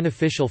prices are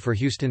beneficial for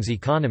Houston's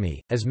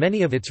economy, as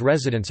many of its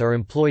residents are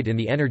employed in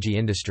the energy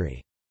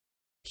industry.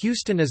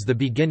 Houston is the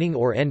beginning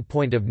or end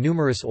point of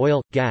numerous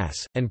oil,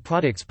 gas, and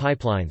products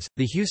pipelines.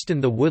 The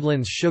Houston-The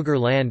Woodlands Sugar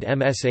Land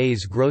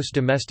MSA's gross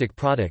domestic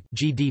product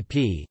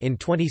 (GDP) in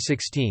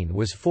 2016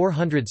 was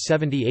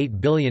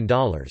 $478 billion,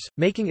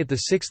 making it the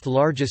sixth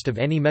largest of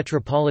any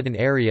metropolitan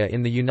area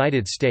in the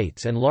United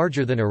States and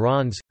larger than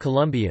Iran's,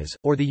 Colombia's,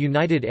 or the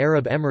United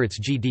Arab Emirates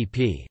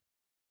GDP.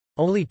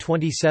 Only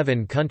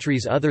 27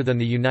 countries other than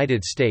the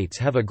United States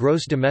have a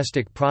gross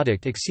domestic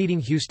product exceeding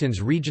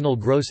Houston's Regional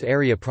Gross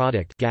Area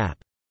Product (GAP).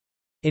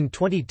 In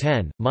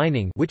 2010,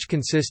 mining, which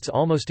consists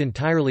almost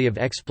entirely of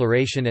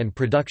exploration and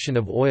production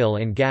of oil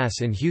and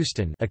gas in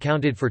Houston,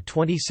 accounted for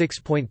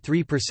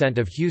 26.3%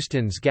 of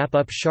Houston's GAP,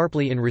 up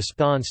sharply in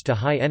response to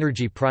high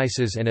energy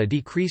prices and a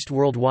decreased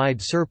worldwide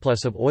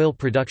surplus of oil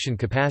production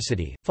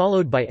capacity,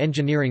 followed by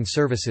engineering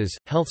services,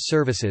 health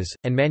services,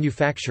 and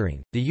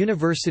manufacturing. The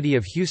University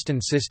of Houston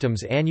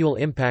System's annual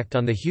impact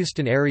on the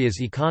Houston area's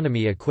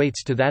economy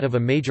equates to that of a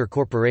major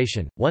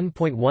corporation.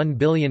 $1.1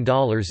 billion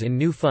in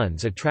new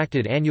funds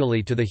attracted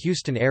annually to the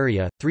Houston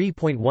area,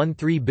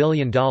 $3.13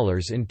 billion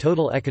in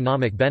total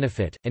economic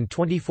benefit, and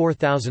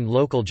 24,000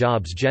 local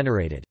jobs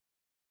generated.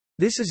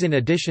 This is in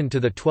addition to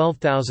the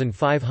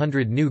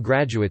 12,500 new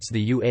graduates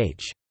the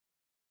UH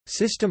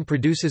system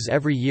produces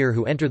every year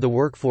who enter the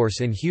workforce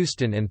in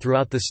Houston and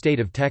throughout the state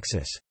of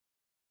Texas.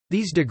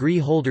 These degree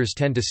holders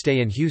tend to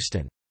stay in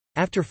Houston.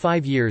 After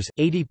 5 years,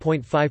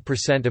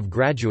 80.5% of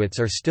graduates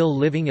are still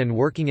living and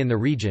working in the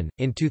region.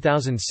 In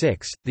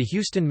 2006, the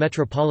Houston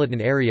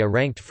metropolitan area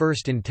ranked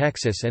first in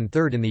Texas and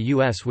third in the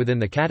U.S. within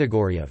the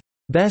category of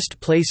Best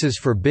Places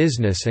for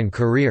Business and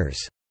Careers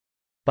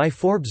by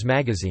Forbes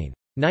magazine.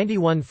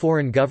 91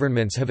 foreign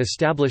governments have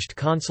established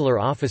consular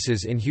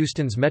offices in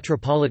Houston's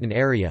metropolitan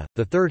area,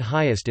 the third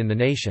highest in the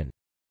nation.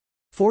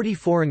 40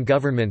 foreign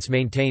governments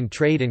maintain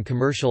trade and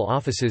commercial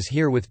offices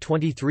here with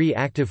 23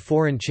 active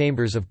foreign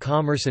chambers of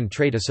commerce and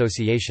trade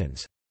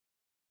associations.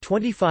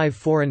 25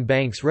 foreign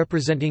banks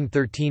representing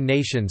 13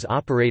 nations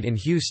operate in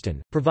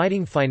Houston,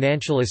 providing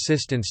financial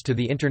assistance to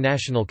the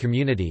international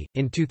community.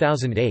 In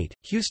 2008,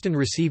 Houston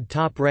received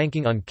top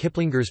ranking on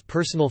Kiplinger's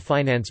Personal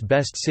Finance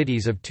Best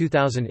Cities of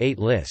 2008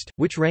 list,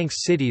 which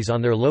ranks cities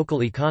on their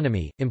local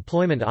economy,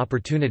 employment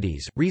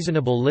opportunities,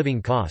 reasonable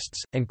living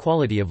costs, and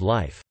quality of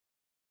life.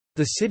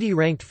 The city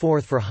ranked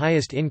fourth for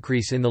highest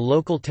increase in the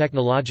local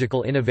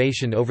technological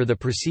innovation over the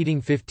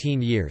preceding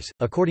 15 years,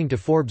 according to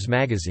Forbes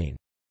magazine.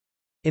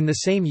 In the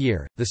same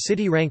year, the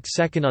city ranked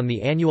second on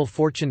the annual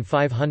Fortune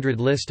 500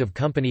 list of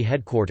company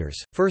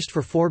headquarters, first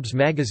for Forbes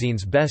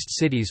magazine's Best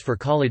Cities for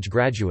College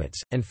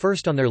Graduates, and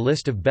first on their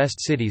list of best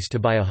cities to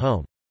buy a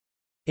home.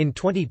 In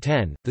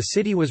 2010, the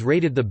city was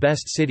rated the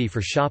best city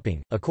for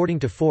shopping, according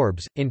to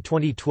Forbes. In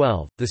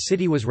 2012, the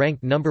city was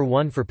ranked number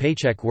 1 for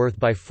paycheck worth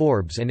by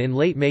Forbes, and in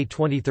late May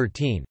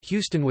 2013,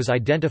 Houston was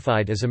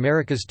identified as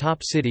America's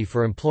top city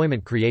for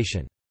employment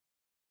creation.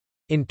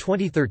 In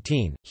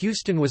 2013,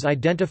 Houston was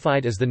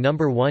identified as the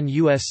number 1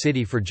 U.S.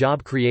 city for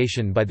job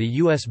creation by the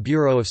U.S.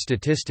 Bureau of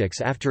Statistics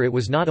after it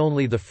was not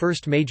only the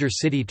first major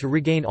city to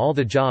regain all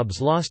the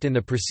jobs lost in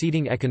the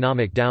preceding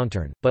economic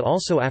downturn, but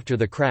also after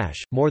the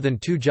crash, more than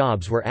 2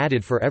 jobs were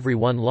added for every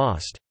 1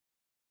 lost.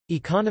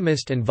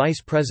 Economist and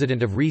Vice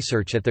President of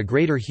Research at the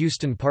Greater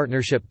Houston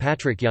Partnership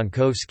Patrick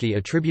Jankowski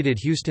attributed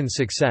Houston's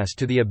success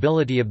to the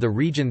ability of the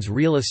region's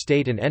real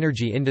estate and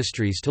energy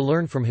industries to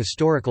learn from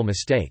historical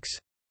mistakes.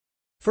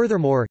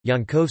 Furthermore,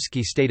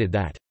 Jankowski stated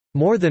that,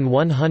 "More than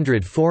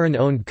 100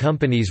 foreign-owned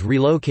companies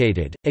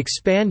relocated,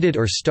 expanded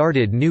or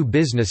started new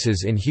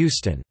businesses in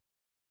Houston."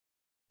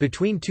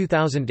 Between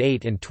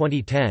 2008 and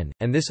 2010,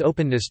 and this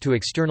openness to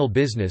external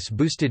business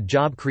boosted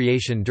job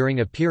creation during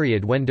a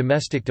period when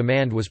domestic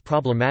demand was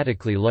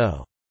problematically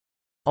low.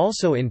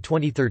 Also in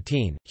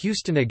 2013,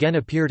 Houston again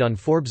appeared on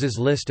Forbes's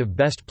list of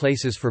best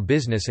places for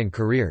business and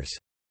careers.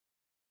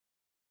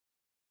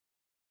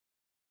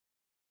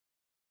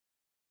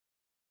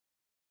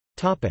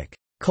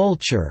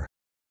 Culture.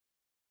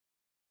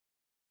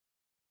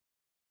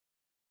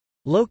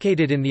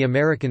 Located in the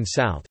American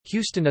South,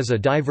 Houston is a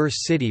diverse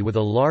city with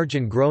a large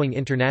and growing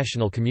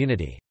international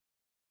community.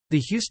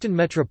 The Houston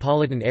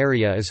metropolitan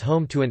area is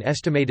home to an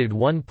estimated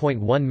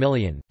 1.1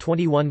 million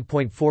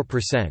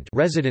 (21.4%)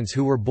 residents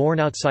who were born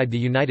outside the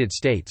United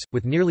States,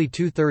 with nearly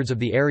 2/3 of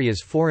the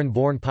area's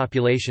foreign-born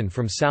population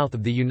from south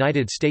of the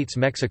United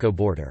States-Mexico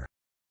border.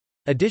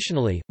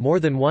 Additionally, more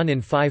than 1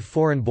 in 5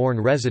 foreign-born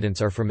residents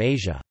are from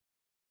Asia.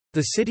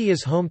 The city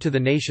is home to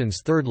the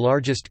nation's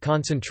third-largest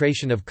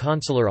concentration of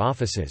consular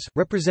offices,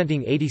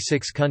 representing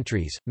 86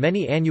 countries.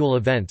 Many annual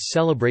events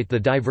celebrate the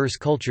diverse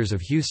cultures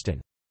of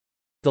Houston.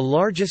 The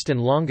largest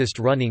and longest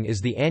running is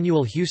the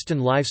annual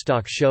Houston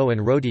Livestock Show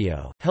and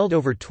Rodeo, held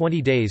over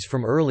 20 days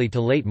from early to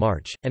late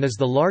March, and is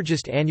the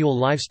largest annual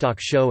livestock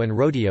show and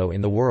rodeo in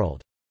the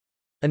world.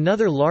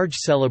 Another large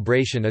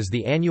celebration is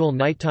the annual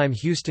nighttime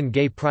Houston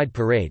Gay Pride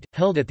Parade,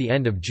 held at the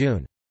end of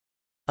June.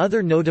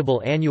 Other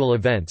notable annual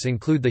events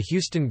include the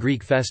Houston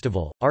Greek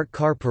Festival, Art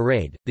Car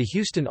Parade, the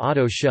Houston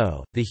Auto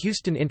Show, the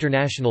Houston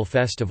International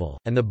Festival,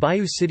 and the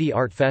Bayou City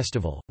Art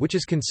Festival, which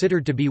is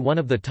considered to be one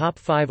of the top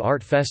 5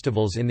 art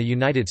festivals in the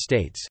United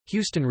States.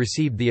 Houston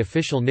received the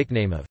official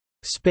nickname of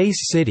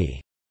Space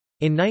City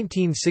in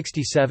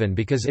 1967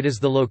 because it is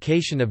the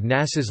location of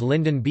NASA's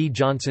Lyndon B.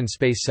 Johnson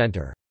Space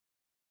Center.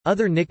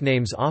 Other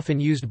nicknames often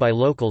used by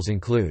locals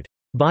include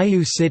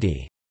Bayou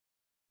City,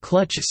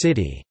 Clutch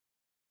City,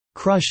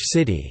 Crush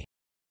City,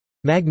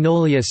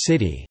 Magnolia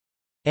City,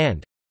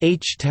 and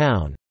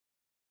H-Town.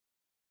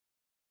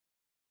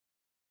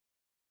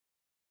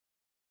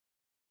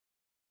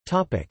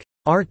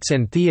 Arts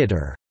and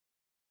theater.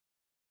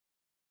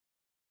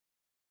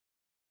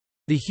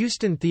 The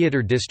Houston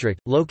Theater District,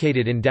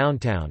 located in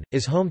downtown,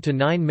 is home to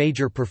 9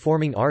 major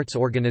performing arts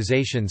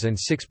organizations and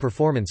 6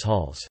 performance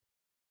halls.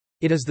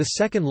 It is the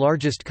second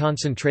largest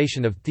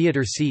concentration of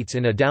theater seats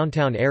in a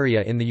downtown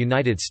area in the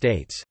United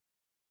States.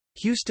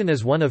 Houston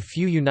is one of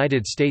few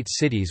United States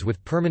cities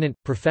with permanent,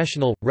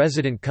 professional,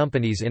 resident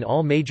companies in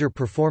all major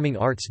performing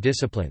arts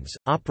disciplines: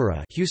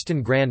 opera,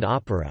 Houston Grand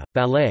Opera;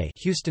 ballet,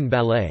 Houston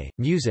Ballet;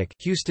 music,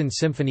 Houston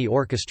Symphony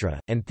Orchestra;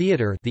 and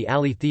theater, the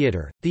Alley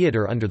Theater,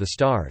 Theater Under the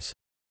Stars.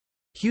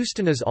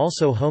 Houston is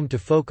also home to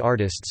folk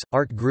artists,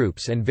 art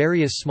groups, and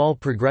various small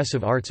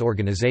progressive arts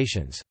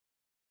organizations.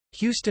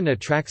 Houston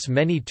attracts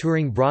many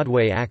touring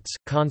Broadway acts,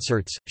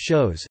 concerts,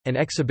 shows, and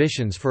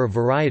exhibitions for a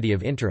variety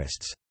of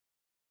interests.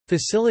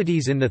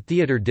 Facilities in the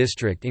theater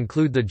district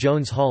include the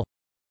Jones Hall,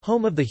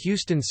 Home of the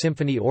Houston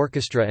Symphony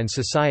Orchestra and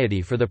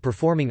Society for the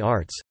Performing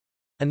Arts,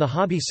 and the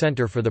Hobby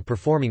Center for the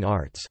Performing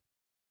Arts.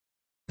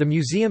 The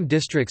museum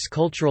district's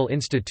cultural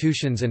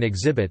institutions and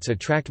exhibits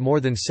attract more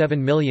than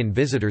 7 million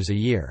visitors a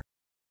year.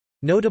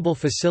 Notable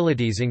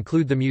facilities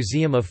include the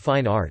Museum of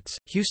Fine Arts,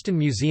 Houston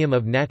Museum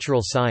of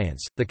Natural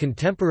Science, the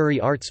Contemporary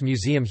Arts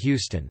Museum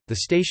Houston, the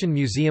Station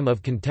Museum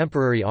of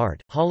Contemporary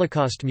Art,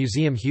 Holocaust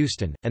Museum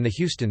Houston, and the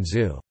Houston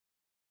Zoo.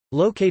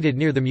 Located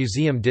near the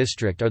museum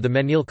district are the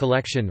Menil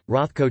Collection,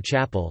 Rothko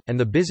Chapel, and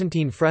the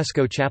Byzantine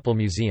Fresco Chapel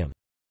Museum.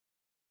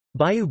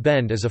 Bayou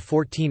Bend is a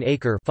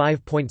 14-acre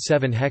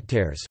 (5.7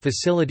 hectares)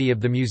 facility of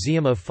the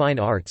Museum of Fine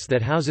Arts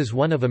that houses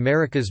one of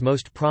America's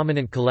most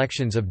prominent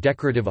collections of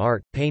decorative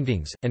art,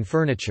 paintings, and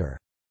furniture.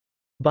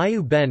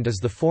 Bayou Bend is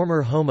the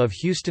former home of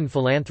Houston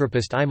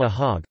philanthropist Ima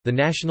Hogg. The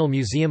National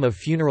Museum of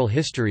Funeral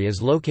History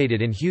is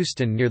located in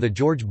Houston near the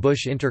George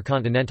Bush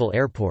Intercontinental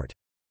Airport.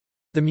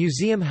 The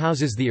museum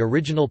houses the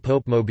original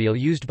Popemobile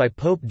used by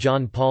Pope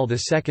John Paul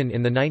II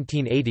in the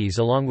 1980s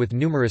along with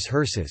numerous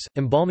hearses,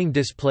 embalming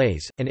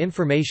displays, and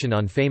information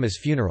on famous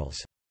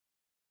funerals.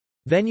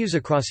 Venues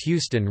across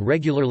Houston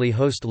regularly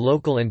host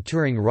local and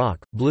touring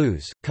rock,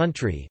 blues,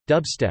 country,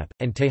 dubstep,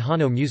 and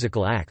Tejano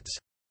musical acts.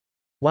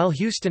 While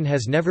Houston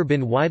has never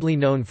been widely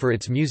known for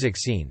its music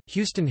scene,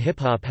 Houston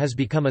hip-hop has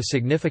become a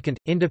significant,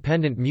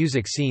 independent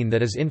music scene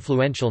that is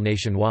influential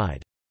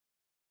nationwide.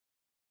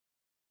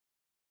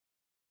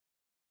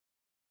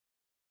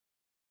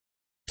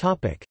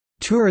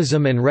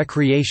 Tourism and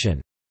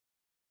recreation.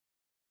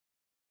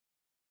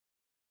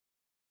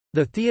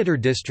 The Theater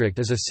District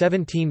is a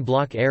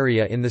 17-block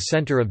area in the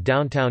center of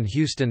downtown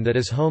Houston that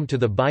is home to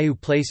the Bayou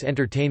Place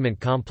Entertainment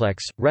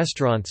Complex,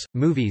 restaurants,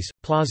 movies,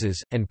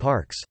 plazas, and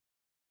parks.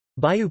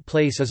 Bayou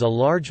Place is a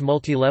large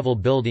multi-level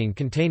building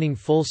containing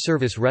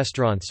full-service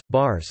restaurants,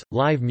 bars,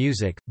 live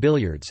music,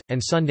 billiards,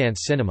 and Sundance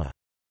Cinema.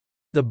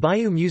 The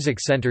Bayou Music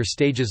Center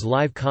stages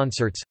live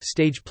concerts,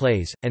 stage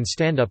plays, and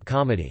stand-up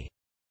comedy.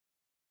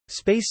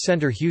 Space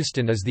Center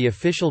Houston is the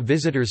official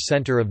visitors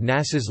center of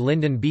NASA's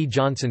Lyndon B.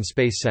 Johnson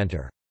Space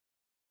Center.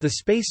 The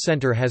Space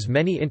Center has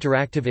many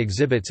interactive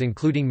exhibits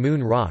including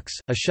moon rocks,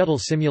 a shuttle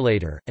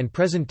simulator, and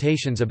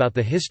presentations about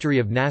the history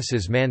of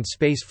NASA's manned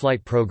space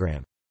flight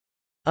program.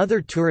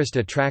 Other tourist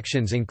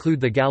attractions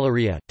include the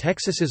Galleria,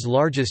 Texas's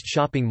largest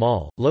shopping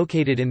mall,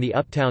 located in the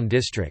Uptown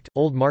District,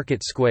 Old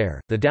Market Square,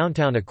 the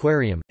Downtown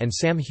Aquarium, and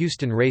Sam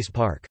Houston Race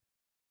Park.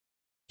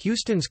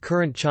 Houston's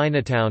current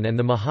Chinatown and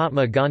the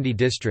Mahatma Gandhi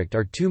District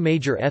are two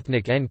major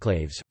ethnic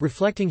enclaves,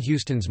 reflecting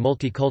Houston's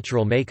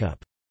multicultural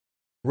makeup.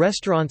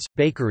 Restaurants,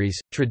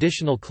 bakeries,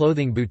 traditional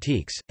clothing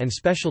boutiques, and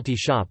specialty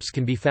shops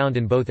can be found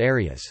in both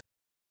areas.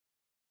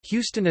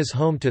 Houston is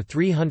home to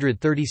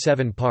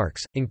 337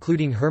 parks,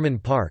 including Herman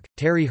Park,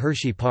 Terry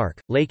Hershey Park,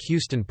 Lake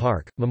Houston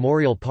Park,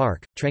 Memorial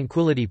Park,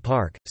 Tranquility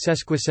Park,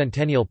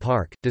 Sesquicentennial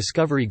Park,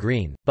 Discovery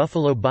Green,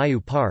 Buffalo Bayou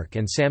Park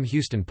and Sam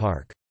Houston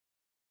Park.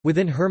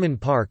 Within Herman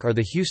Park are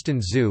the Houston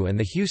Zoo and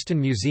the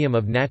Houston Museum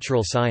of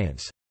Natural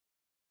Science.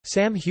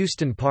 Sam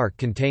Houston Park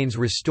contains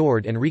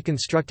restored and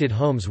reconstructed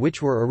homes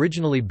which were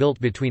originally built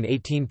between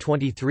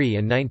 1823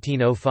 and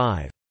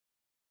 1905.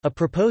 A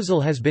proposal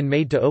has been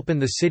made to open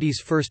the city's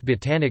first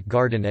botanic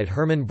garden at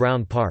Herman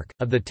Brown Park.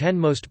 Of the 10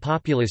 most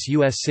populous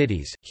U.S.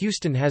 cities,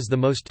 Houston has the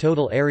most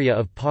total area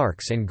of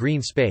parks and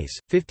green space,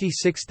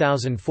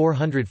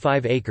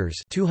 56,405 acres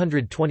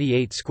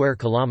 (228 square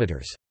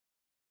kilometers).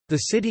 The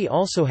city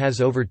also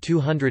has over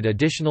 200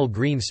 additional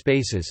green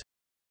spaces,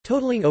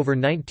 totaling over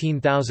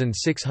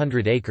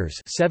 19,600 acres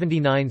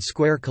 (79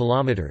 square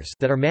kilometers)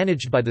 that are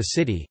managed by the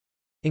city,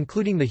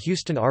 including the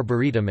Houston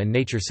Arboretum and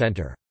Nature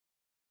Center.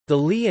 The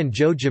Lee and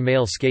Joe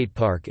Jamail Skate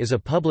Park is a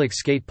public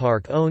skate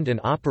park owned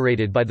and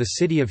operated by the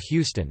City of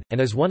Houston,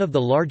 and is one of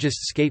the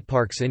largest skate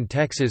parks in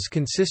Texas,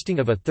 consisting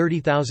of a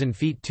 30,000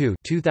 feet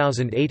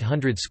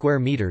 (2,800 square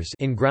meters)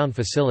 in-ground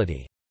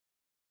facility.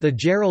 The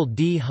Gerald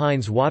D.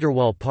 Hines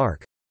Waterwall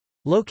Park,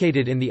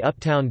 located in the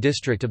Uptown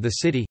District of the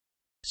city,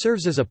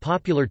 serves as a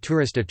popular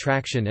tourist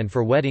attraction and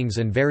for weddings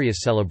and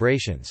various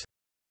celebrations.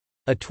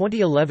 A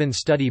 2011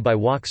 study by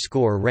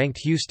WalkScore ranked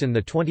Houston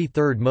the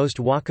 23rd most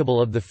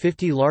walkable of the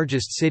 50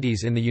 largest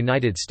cities in the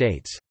United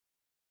States.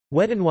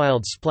 Wet 'n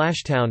Wild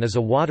Splashtown is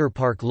a water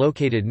park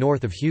located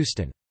north of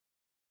Houston.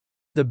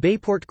 The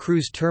Bayport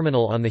Cruise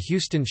Terminal on the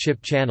Houston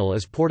Ship Channel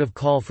is port of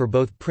call for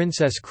both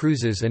Princess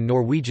Cruises and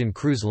Norwegian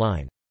Cruise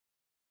Line.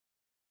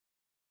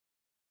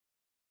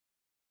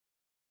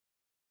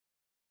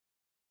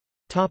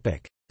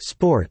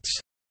 Sports.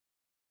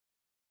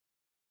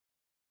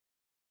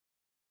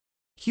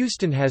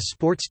 Houston has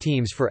sports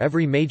teams for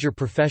every major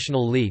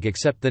professional league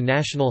except the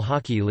National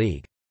Hockey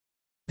League.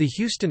 The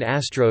Houston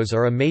Astros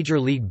are a Major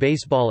League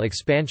Baseball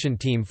expansion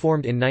team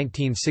formed in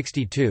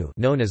 1962,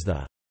 known as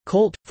the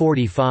Colt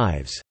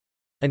 45s,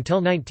 until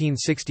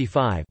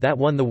 1965, that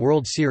won the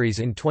World Series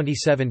in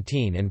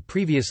 2017 and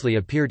previously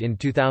appeared in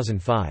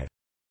 2005.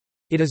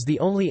 It is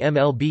the only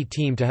MLB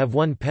team to have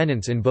won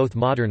pennants in both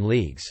modern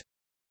leagues.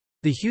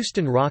 The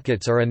Houston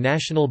Rockets are a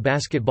National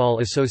Basketball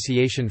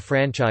Association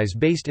franchise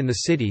based in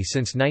the city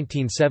since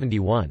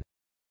 1971.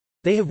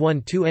 They have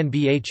won 2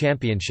 NBA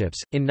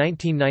championships, in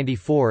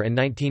 1994 and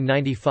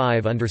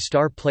 1995 under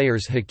star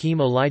players Hakeem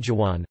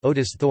Olajuwon,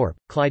 Otis Thorpe,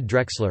 Clyde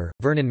Drexler,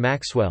 Vernon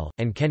Maxwell,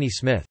 and Kenny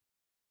Smith.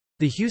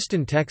 The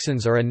Houston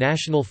Texans are a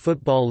National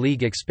Football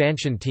League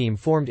expansion team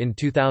formed in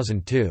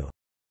 2002.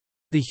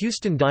 The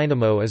Houston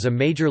Dynamo is a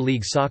Major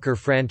League Soccer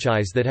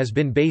franchise that has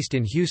been based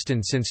in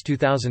Houston since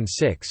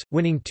 2006,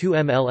 winning 2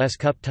 MLS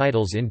Cup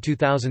titles in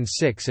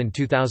 2006 and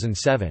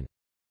 2007.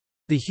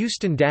 The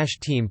Houston Dash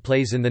team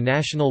plays in the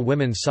National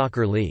Women's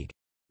Soccer League.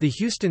 The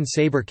Houston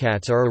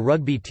SaberCats are a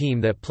rugby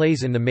team that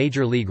plays in the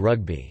Major League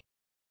Rugby.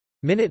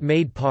 Minute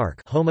Maid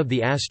Park, home of the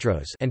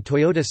Astros, and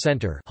Toyota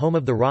Center, home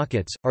of the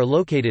Rockets, are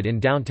located in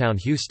downtown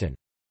Houston.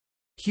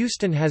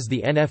 Houston has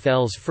the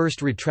NFL's first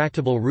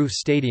retractable roof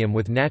stadium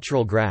with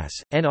natural grass,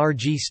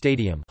 NRG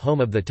Stadium, home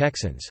of the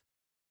Texans.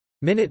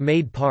 Minute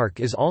Maid Park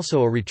is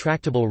also a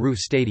retractable roof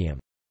stadium.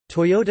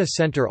 Toyota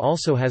Center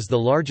also has the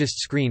largest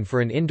screen for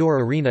an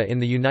indoor arena in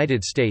the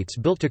United States,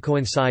 built to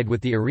coincide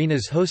with the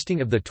arena's hosting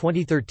of the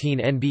 2013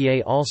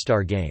 NBA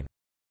All-Star Game.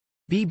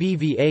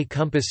 BBVA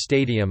Compass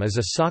Stadium is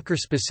a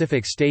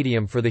soccer-specific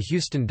stadium for the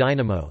Houston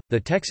Dynamo, the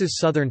Texas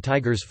Southern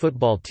Tigers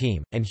football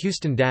team, and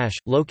Houston Dash,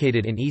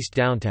 located in East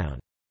Downtown.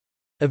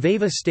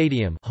 Aveva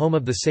Stadium, home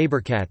of the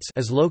SaberCats,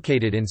 is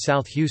located in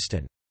South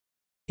Houston.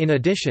 In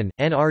addition,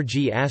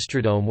 NRG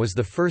Astrodome was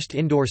the first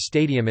indoor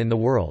stadium in the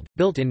world,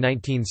 built in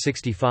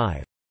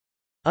 1965.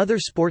 Other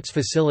sports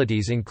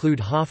facilities include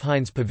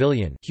Hoff-Hines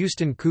Pavilion,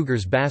 Houston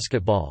Cougars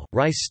basketball,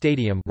 Rice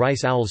Stadium,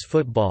 Rice Owls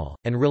football,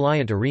 and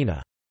Reliant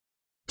Arena.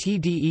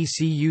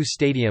 TDECU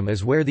Stadium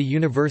is where the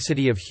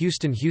University of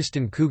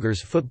Houston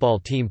Cougars football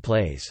team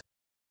plays.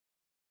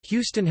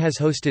 Houston has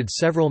hosted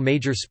several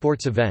major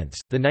sports events,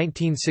 the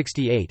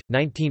 1968,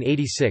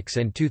 1986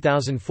 and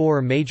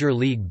 2004 Major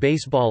League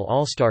Baseball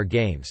All-Star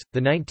Games,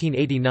 the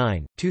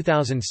 1989,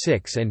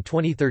 2006 and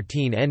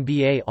 2013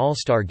 NBA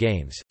All-Star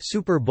Games,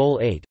 Super Bowl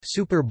VIII,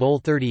 Super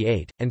Bowl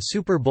XXXVIII, and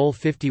Super Bowl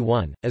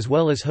LI, as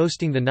well as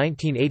hosting the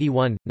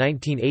 1981,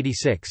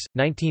 1986,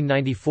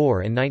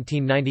 1994 and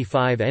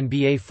 1995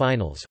 NBA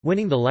Finals,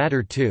 winning the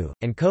latter two,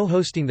 and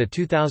co-hosting the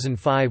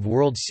 2005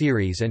 World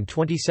Series and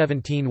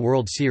 2017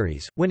 World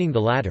Series, winning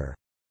the latter.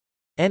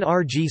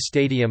 NRG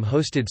Stadium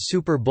hosted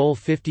Super Bowl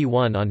LI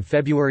on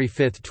February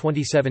 5,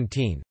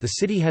 2017. The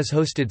city has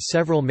hosted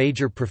several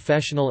major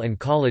professional and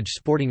college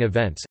sporting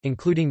events,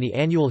 including the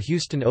annual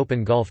Houston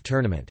Open Golf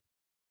Tournament.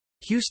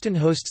 Houston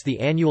hosts the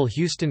annual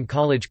Houston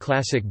College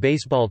Classic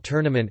Baseball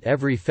Tournament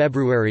every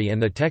February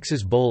and the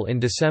Texas Bowl in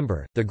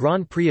December. The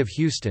Grand Prix of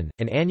Houston,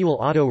 an annual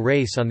auto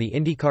race on the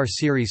IndyCar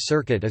Series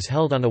circuit, is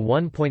held on a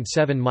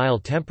 1.7-mile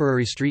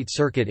temporary street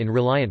circuit in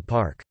Reliant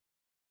Park.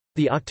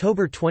 The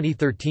October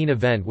 2013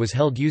 event was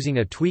held using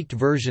a tweaked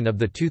version of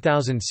the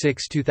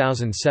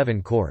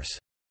 2006-2007 course.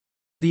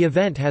 The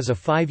event has a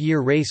 5-year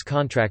race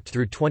contract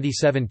through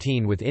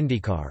 2017 with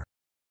IndyCar.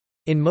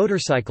 In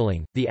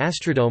motorcycling, the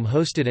Astrodome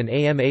hosted an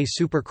AMA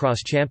Supercross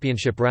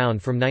Championship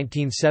round from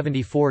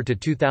 1974 to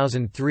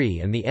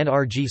 2003 and the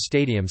NRG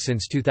Stadium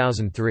since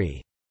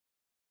 2003.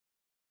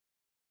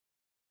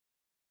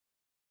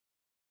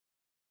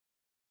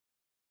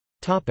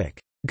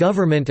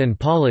 Government and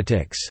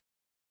politics.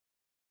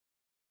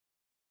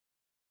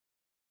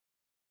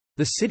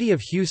 The City of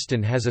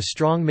Houston has a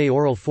strong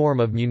mayoral form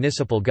of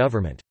municipal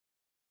government.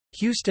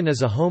 Houston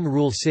is a home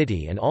rule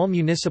city and all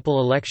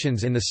municipal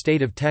elections in the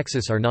state of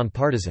Texas are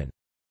nonpartisan.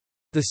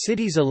 The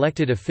city's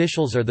elected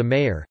officials are the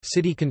mayor,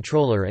 city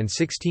controller and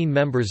 16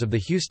 members of the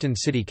Houston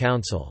City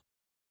Council.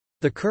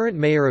 The current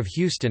mayor of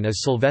Houston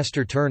is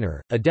Sylvester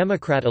Turner, a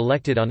Democrat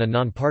elected on a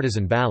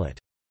nonpartisan ballot.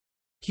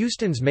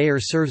 Houston's mayor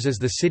serves as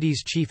the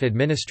city's chief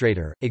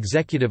administrator,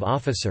 executive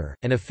officer,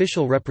 and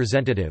official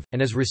representative, and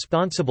is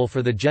responsible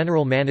for the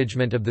general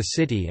management of the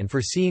city and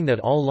for seeing that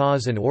all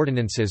laws and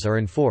ordinances are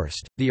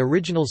enforced. The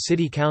original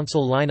city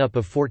council lineup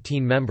of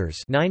 14 members,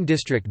 9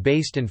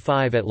 district-based and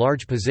 5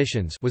 at-large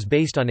positions, was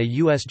based on a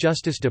U.S.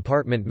 Justice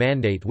Department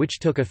mandate which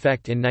took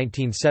effect in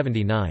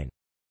 1979.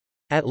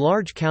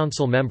 At-large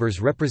council members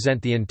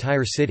represent the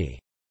entire city.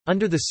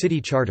 Under the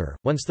city charter,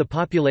 once the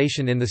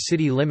population in the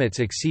city limits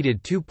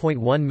exceeded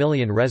 2.1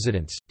 million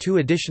residents, 2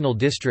 additional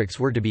districts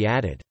were to be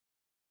added.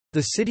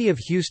 The City of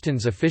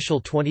Houston's official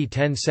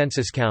 2010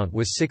 census count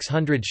was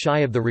 600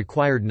 shy of the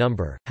required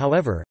number,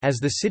 however, as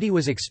the city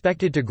was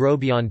expected to grow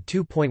beyond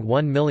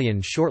 2.1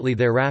 million shortly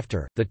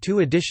thereafter, the 2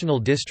 additional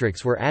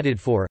districts were added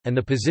for, and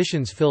the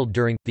positions filled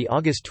during, the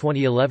August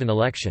 2011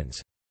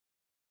 elections.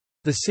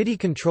 The city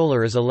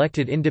controller is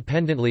elected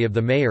independently of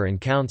the mayor and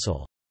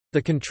council.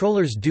 The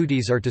controller's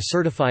duties are to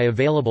certify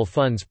available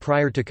funds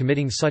prior to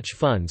committing such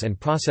funds and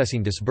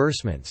processing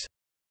disbursements.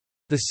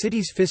 The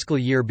city's fiscal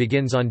year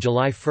begins on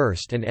July 1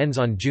 and ends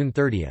on June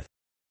 30.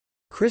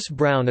 Chris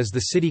Brown is the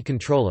city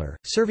controller,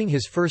 serving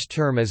his first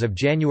term as of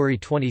January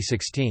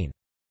 2016.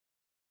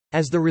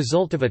 As the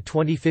result of a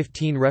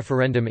 2015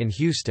 referendum in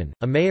Houston,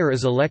 a mayor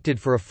is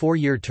elected for a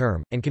 4-year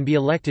term, and can be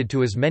elected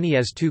to as many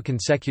as 2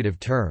 consecutive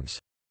terms.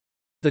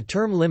 The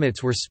term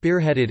limits were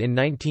spearheaded in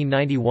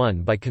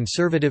 1991 by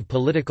conservative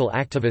political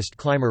activist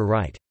Clymer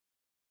Wright.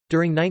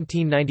 During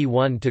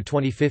 1991 to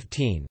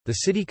 2015, the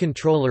city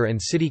controller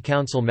and city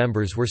council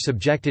members were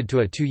subjected to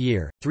a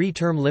 2-year,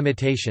 3-term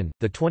limitation.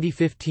 The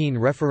 2015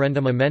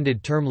 referendum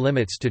amended term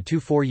limits to 2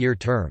 4-year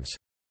terms.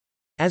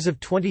 As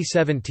of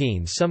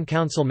 2017, some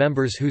council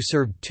members who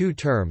served 2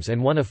 terms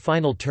and won a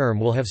final term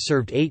will have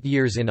served 8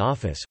 years in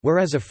office,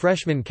 whereas a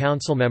freshman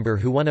council member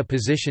who won a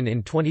position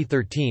in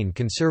 2013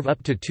 can serve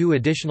up to 2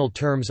 additional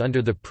terms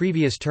under the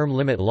previous term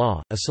limit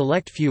law. A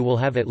select few will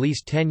have at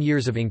least 10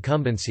 years of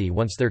incumbency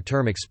once their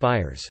term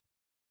expires.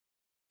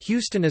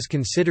 Houston is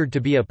considered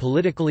to be a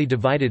politically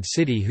divided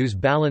city whose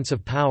balance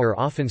of power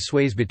often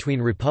sways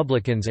between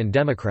Republicans and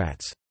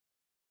Democrats.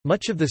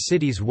 Much of the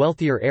city's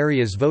wealthier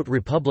areas vote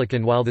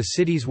Republican while the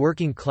city's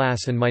working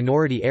class and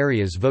minority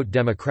areas vote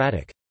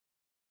Democratic.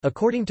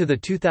 According to the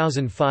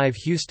 2005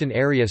 Houston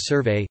Area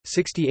Survey,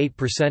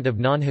 68% of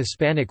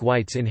non-Hispanic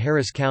whites in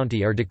Harris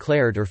County are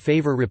declared or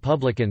favor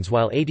Republicans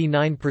while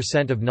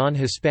 89% of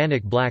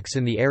non-Hispanic blacks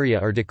in the area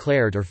are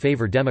declared or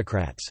favor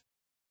Democrats.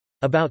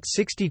 About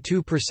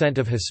 62%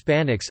 of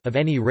Hispanics of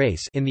any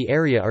race in the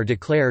area are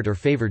declared or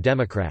favor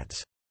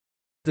Democrats.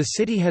 The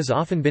city has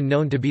often been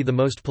known to be the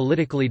most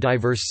politically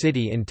diverse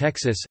city in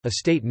Texas, a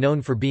state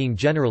known for being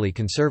generally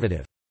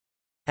conservative.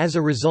 As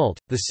a result,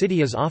 the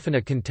city is often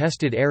a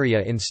contested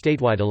area in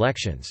statewide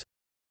elections.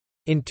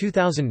 In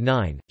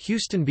 2009,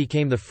 Houston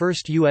became the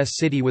first U.S.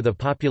 city with a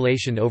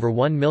population over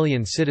 1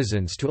 million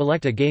citizens to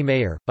elect a gay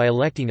mayor, by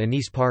electing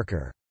Anise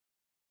Parker.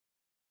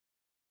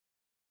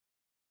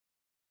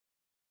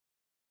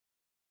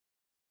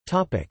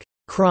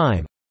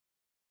 Crime.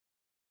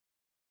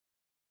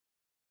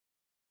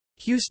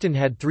 Houston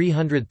had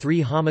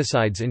 303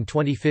 homicides in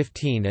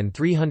 2015 and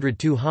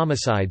 302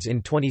 homicides in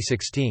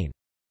 2016.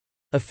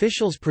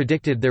 Officials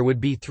predicted there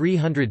would be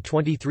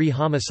 323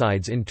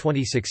 homicides in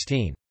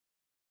 2016.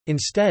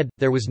 Instead,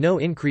 there was no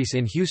increase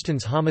in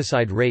Houston's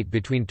homicide rate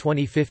between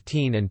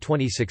 2015 and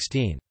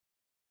 2016.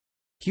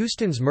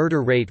 Houston's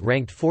murder rate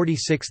ranked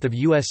 46th of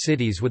U.S.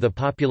 cities with a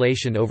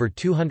population over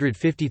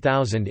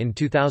 250,000 in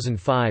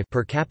 2005,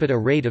 per capita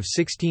rate of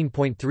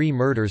 16.3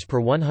 murders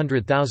per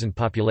 100,000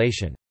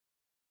 population.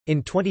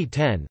 In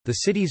 2010, the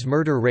city's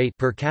murder rate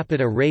per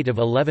capita rate of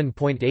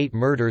 11.8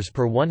 murders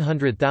per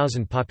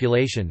 100,000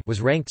 population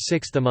was ranked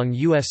 6th among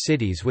U.S.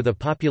 cities with a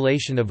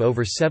population of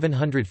over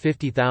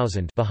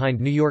 750,000, behind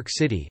New York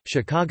City,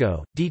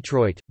 Chicago,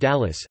 Detroit,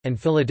 Dallas, and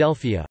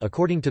Philadelphia,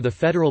 according to the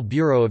Federal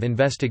Bureau of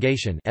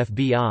Investigation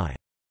 (FBI).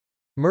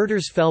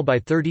 Murders fell by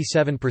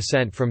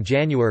 37% from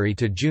January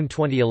to June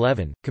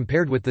 2011,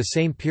 compared with the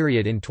same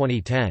period in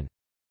 2010.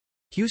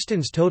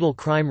 Houston's total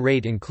crime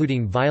rate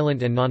including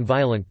violent and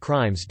nonviolent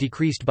crimes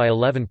decreased by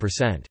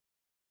 11%.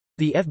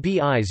 The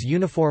FBI's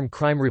Uniform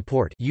Crime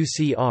Report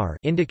 (UCR)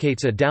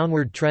 indicates a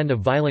downward trend of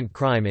violent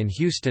crime in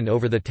Houston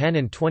over the 10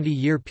 and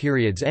 20-year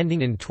periods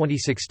ending in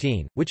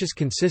 2016, which is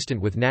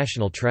consistent with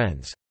national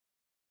trends.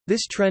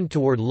 This trend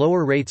toward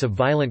lower rates of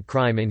violent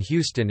crime in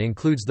Houston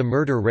includes the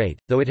murder rate,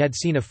 though it had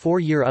seen a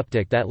 4-year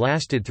uptick that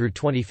lasted through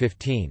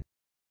 2015.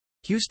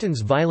 Houston's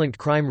violent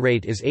crime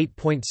rate is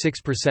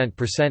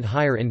 8.6%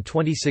 higher in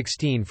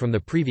 2016 from the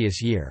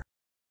previous year.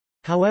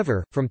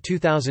 However, from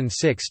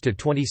 2006 to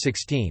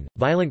 2016,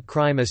 violent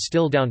crime is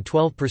still down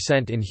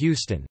 12% in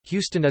Houston.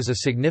 Houston is a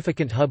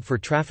significant hub for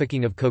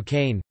trafficking of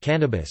cocaine,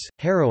 cannabis,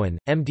 heroin,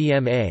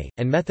 MDMA,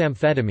 and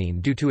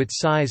methamphetamine due to its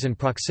size and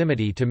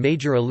proximity to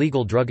major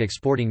illegal drug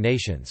exporting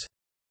nations.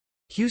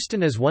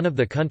 Houston is one of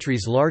the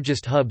country's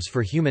largest hubs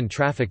for human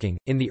trafficking.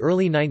 In the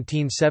early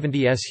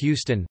 1970s,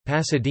 Houston,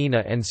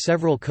 Pasadena, and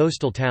several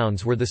coastal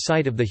towns were the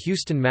site of the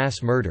Houston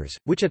mass murders,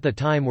 which at the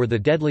time were the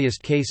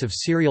deadliest case of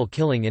serial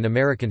killing in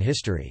American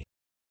history.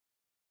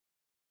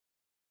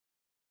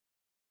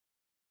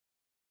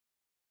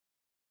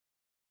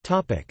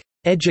 Topic: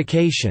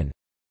 Education.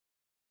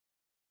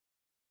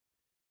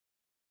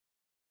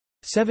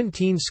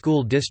 17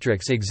 school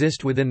districts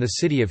exist within the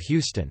city of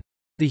Houston.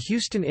 The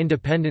Houston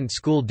Independent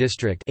School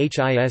District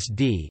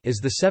 (HISD) is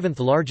the 7th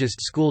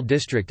largest school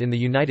district in the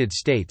United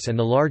States and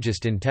the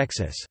largest in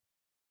Texas.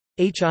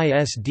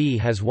 HISD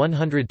has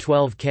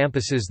 112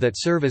 campuses that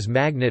serve as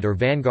magnet or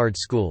vanguard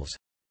schools,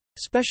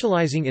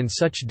 specializing in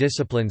such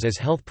disciplines as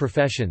health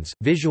professions,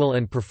 visual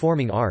and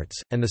performing arts,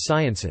 and the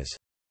sciences.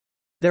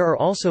 There are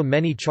also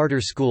many charter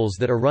schools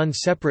that are run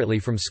separately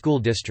from school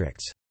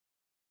districts.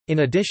 In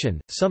addition,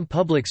 some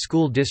public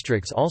school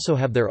districts also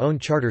have their own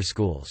charter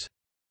schools.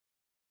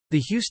 The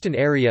Houston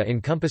area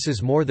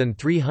encompasses more than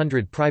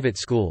 300 private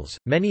schools,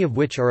 many of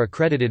which are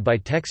accredited by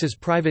Texas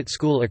Private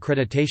School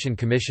Accreditation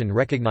Commission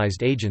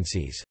recognized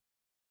agencies.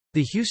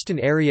 The Houston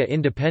area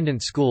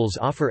independent schools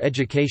offer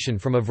education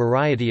from a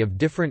variety of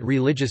different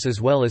religious as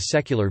well as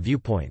secular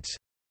viewpoints.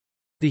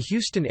 The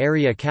Houston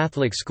area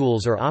Catholic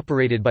schools are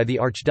operated by the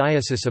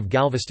Archdiocese of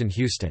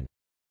Galveston-Houston.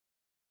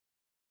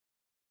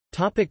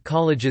 Topic: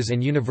 colleges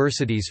and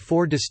universities.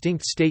 4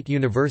 distinct state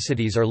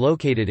universities are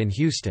located in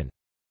Houston.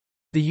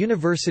 The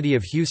University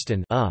of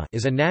Houston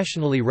is a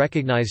nationally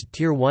recognized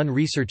Tier 1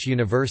 research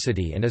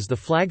university and is the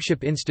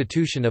flagship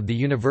institution of the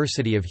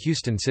University of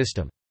Houston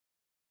system.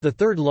 The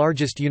third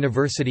largest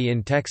university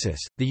in Texas,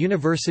 the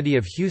University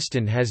of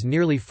Houston has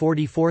nearly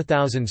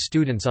 44,000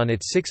 students on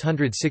its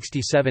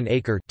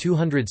 667-acre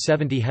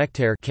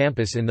 (270-hectare)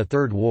 campus in the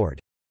 3rd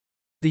Ward.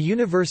 The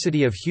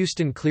University of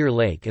Houston Clear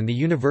Lake and the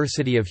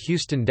University of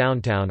Houston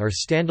Downtown are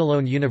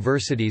standalone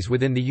universities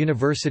within the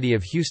University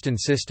of Houston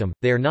system,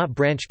 they are not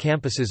branch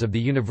campuses of the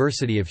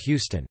University of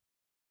Houston.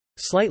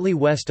 Slightly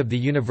west of the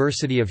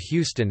University of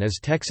Houston is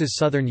Texas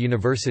Southern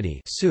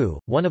University (SU),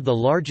 one of the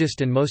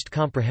largest and most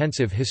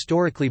comprehensive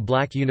historically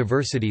black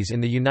universities in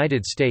the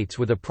United States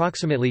with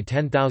approximately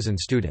 10,000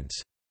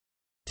 students.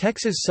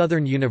 Texas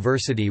Southern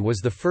University was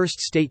the first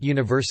state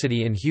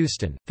university in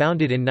Houston,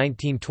 founded in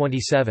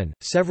 1927.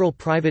 Several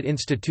private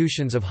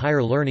institutions of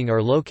higher learning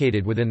are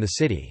located within the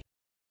city.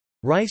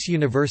 Rice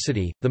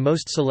University, the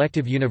most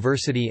selective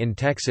university in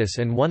Texas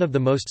and one of the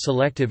most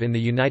selective in the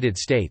United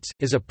States,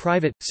 is a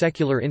private,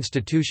 secular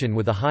institution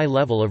with a high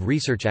level of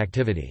research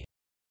activity.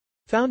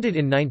 Founded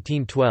in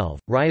 1912,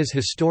 Rice's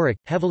historic,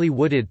 heavily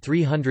wooded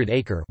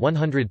 300-acre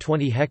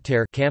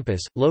 (120-hectare)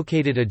 campus,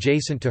 located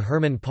adjacent to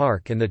Herman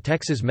Park and the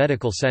Texas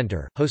Medical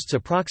Center, hosts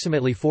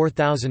approximately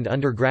 4,000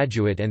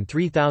 undergraduate and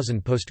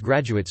 3,000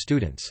 postgraduate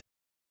students.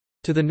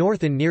 To the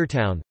north in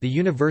Neartown, the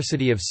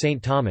University of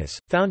St. Thomas,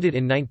 founded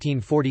in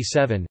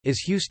 1947, is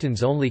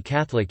Houston's only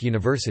Catholic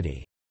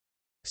university.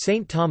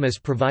 St. Thomas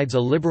provides a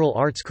liberal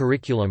arts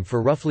curriculum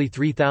for roughly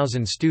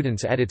 3,000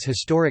 students at its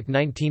historic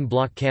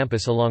 19-block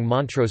campus along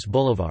Montrose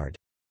Boulevard.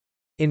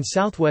 In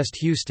southwest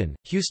Houston,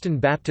 Houston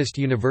Baptist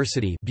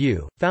University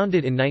 (BU),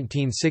 founded in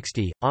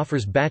 1960,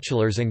 offers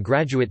bachelor's and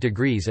graduate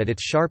degrees at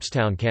its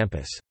Sharpstown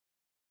campus.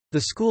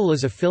 The school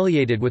is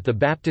affiliated with the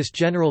Baptist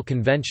General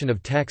Convention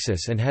of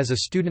Texas and has a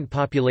student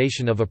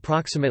population of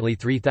approximately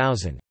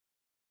 3,000.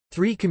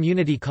 3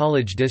 community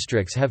college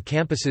districts have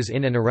campuses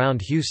in and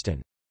around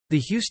Houston. The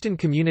Houston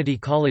Community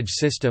College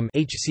System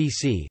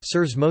 (HCC)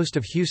 serves most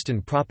of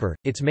Houston proper.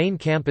 Its main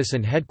campus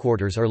and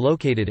headquarters are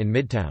located in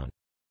Midtown.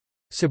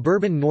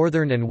 Suburban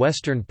northern and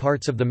western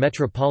parts of the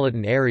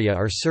metropolitan area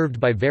are served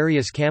by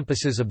various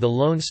campuses of the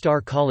Lone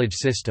Star College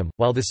system,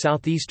 while the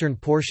southeastern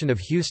portion of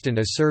Houston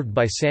is served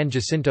by San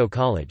Jacinto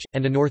College,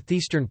 and a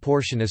northeastern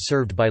portion is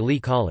served by Lee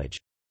College.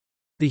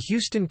 The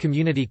Houston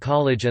Community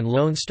College and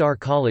Lone Star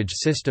College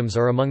systems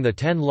are among the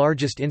 10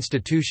 largest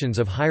institutions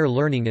of higher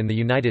learning in the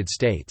United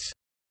States.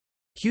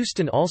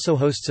 Houston also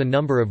hosts a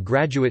number of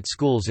graduate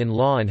schools in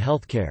law and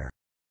healthcare.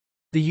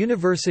 The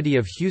University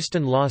of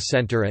Houston Law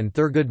Center and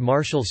Thurgood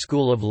Marshall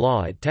School of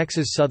Law at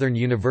Texas Southern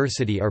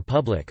University are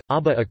public,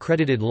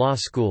 ABA-accredited law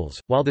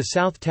schools, while the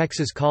South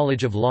Texas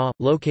College of Law,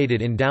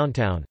 located in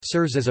downtown,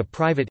 serves as a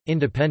private,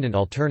 independent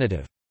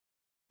alternative.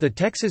 The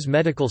Texas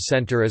Medical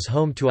Center is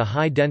home to a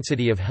high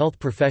density of health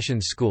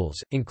professions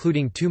schools,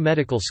 including 2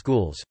 medical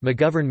schools,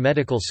 McGovern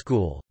Medical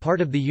School,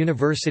 part of the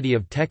University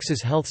of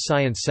Texas Health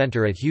Science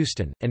Center at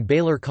Houston, and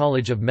Baylor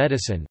College of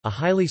Medicine, a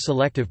highly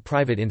selective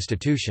private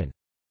institution.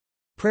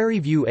 Prairie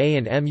View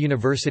A&M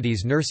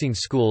University's nursing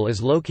school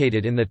is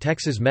located in the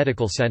Texas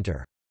Medical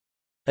Center.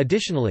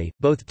 Additionally,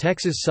 both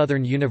Texas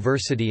Southern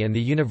University and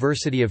the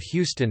University of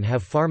Houston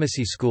have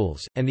pharmacy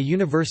schools, and the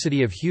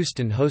University of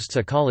Houston hosts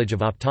a College of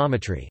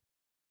Optometry.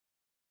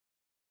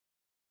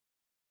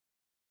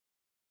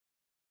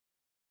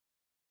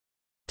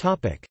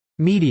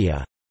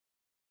 Media.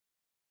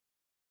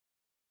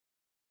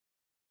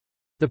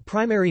 The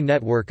primary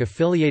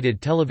network-affiliated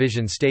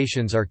television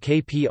stations are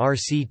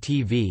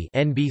KPRC-TV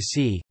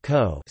 (NBC),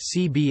 CO,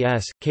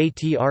 CBS,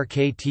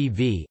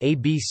 KTRK-TV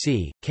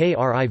 (ABC),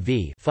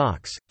 KRIV,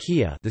 Fox,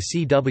 Kia, The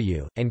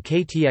CW, and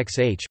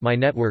KTXH, My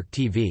Network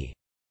TV.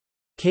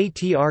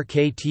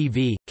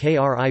 KTRK-TV,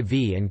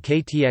 KRIV, and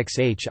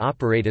KTXH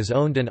operate as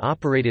owned and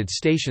operated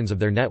stations of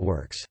their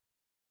networks.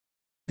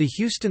 The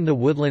Houston-The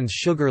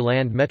Woodlands-Sugar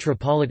Land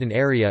metropolitan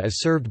area is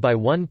served by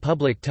 1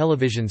 public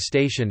television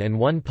station and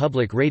 1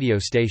 public radio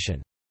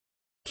station.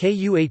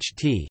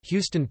 KUHT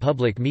Houston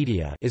Public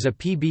Media is a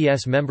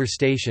PBS member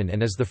station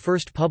and is the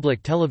first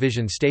public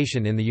television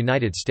station in the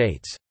United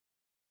States.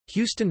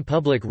 Houston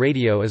Public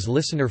Radio is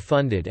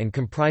listener-funded and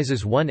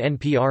comprises 1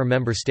 NPR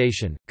member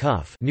station,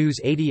 CUF News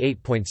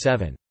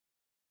 88.7.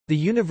 The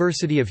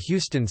University of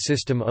Houston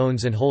system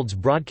owns and holds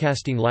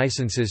broadcasting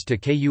licenses to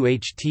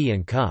KUHT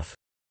and CUF.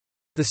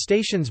 The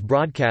stations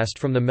broadcast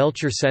from the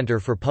Melcher Center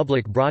for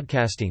Public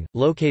Broadcasting,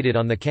 located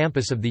on the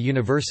campus of the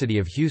University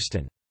of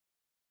Houston.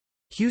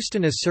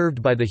 Houston is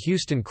served by the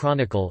Houston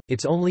Chronicle,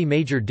 its only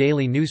major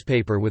daily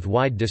newspaper with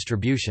wide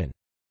distribution.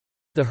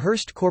 The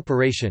Hearst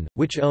Corporation,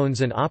 which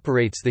owns and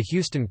operates the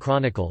Houston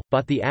Chronicle,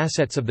 bought the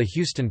assets of the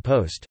Houston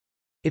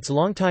Post—its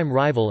longtime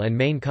rival and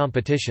main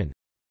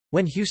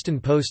competition—when Houston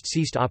Post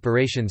ceased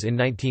operations in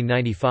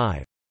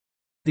 1995.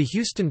 The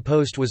Houston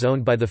Post was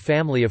owned by the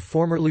family of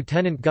former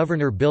Lieutenant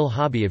Governor Bill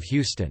Hobby of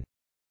Houston.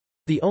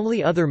 The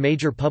only other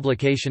major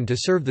publication to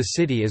serve the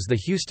city is the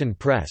Houston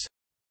Press,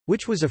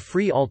 which was a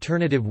free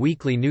alternative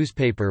weekly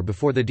newspaper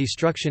before the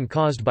destruction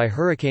caused by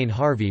Hurricane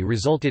Harvey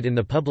resulted in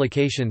the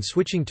publication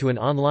switching to an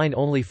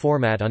online-only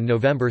format on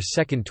November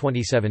 2,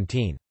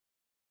 2017.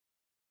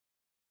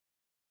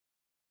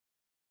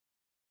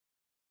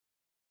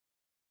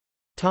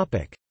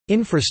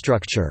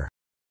 Infrastructure.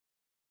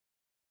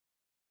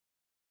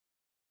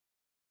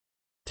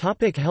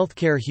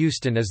 Healthcare.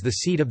 Houston is the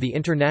seat of the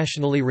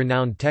internationally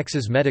renowned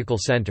Texas Medical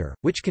Center,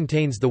 which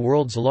contains the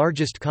world's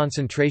largest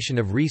concentration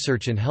of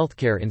research and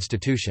healthcare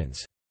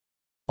institutions.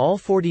 All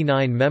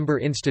 49 member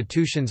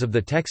institutions of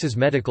the Texas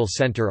Medical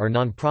Center are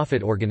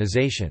nonprofit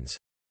organizations.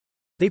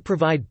 They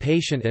provide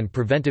patient and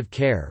preventive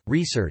care,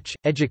 research,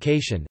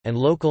 education, and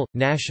local,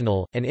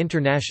 national, and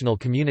international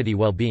community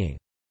well-being.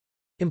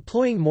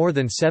 Employing more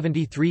than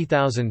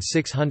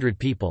 73,600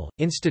 people,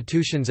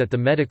 institutions at the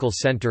medical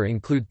center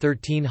include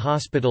 13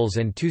 hospitals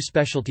and 2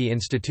 specialty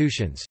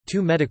institutions,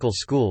 2 medical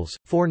schools,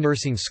 4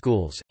 nursing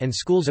schools, and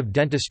schools of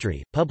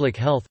dentistry, public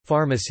health,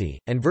 pharmacy,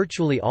 and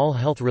virtually all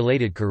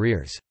health-related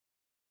careers.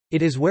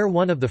 It is where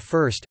one of the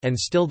first, and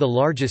still the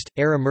largest,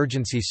 air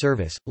emergency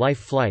service, Life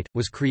Flight,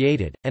 was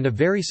created, and a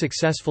very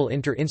successful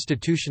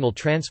inter-institutional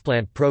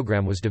transplant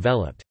program was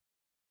developed.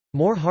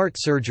 More heart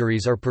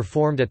surgeries are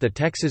performed at the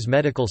Texas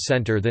Medical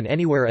Center than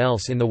anywhere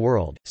else in the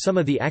world. Some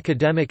of the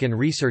academic and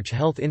research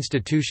health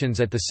institutions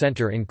at the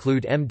center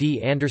include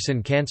MD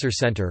Anderson Cancer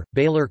Center,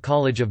 Baylor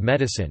College of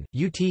Medicine,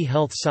 UT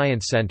Health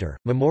Science Center,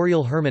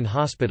 Memorial Hermann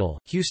Hospital,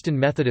 Houston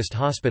Methodist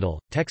Hospital,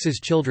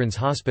 Texas Children's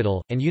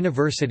Hospital, and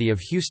University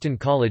of Houston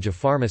College of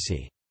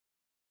Pharmacy.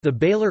 The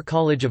Baylor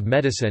College of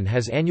Medicine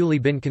has annually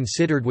been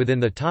considered within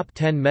the top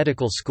 10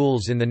 medical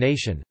schools in the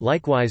nation.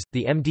 Likewise,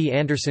 the MD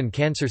Anderson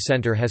Cancer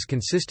Center has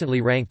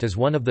consistently ranked as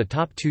one of the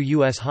top 2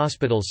 U.S.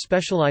 hospitals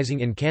specializing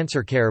in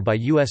cancer care by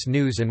U.S.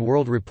 News &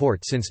 World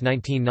Report since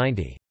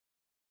 1990.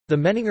 The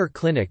Menninger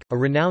Clinic, a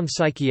renowned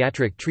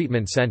psychiatric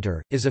treatment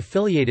center, is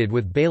affiliated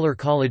with Baylor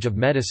College of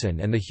Medicine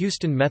and the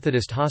Houston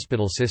Methodist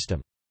Hospital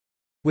System.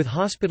 With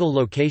hospital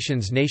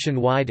locations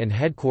nationwide and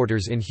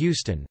headquarters in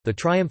Houston, the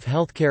Triumph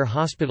Healthcare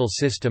Hospital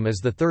System is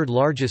the 3rd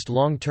largest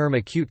long-term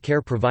acute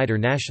care provider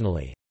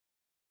nationally.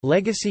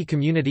 Legacy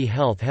Community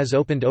Health has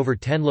opened over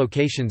 10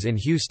 locations in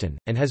Houston,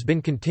 and has been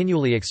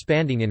continually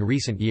expanding in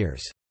recent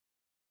years.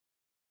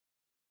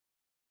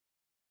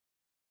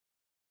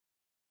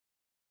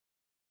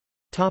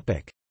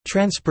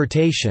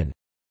 Transportation.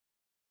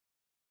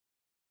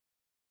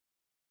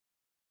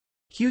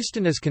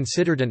 Houston is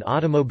considered an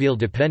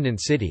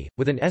automobile-dependent city,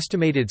 with an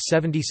estimated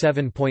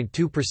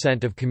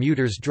 77.2% of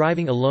commuters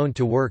driving alone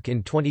to work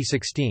in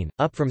 2016,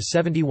 up from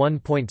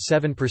 71.7%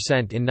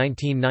 in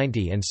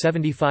 1990 and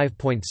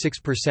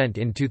 75.6%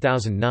 in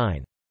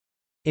 2009.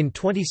 In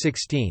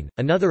 2016,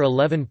 another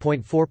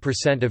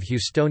 11.4% of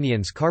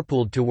Houstonians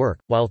carpooled to work,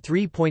 while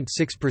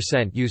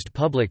 3.6% used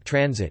public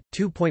transit,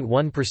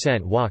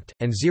 2.1% walked,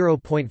 and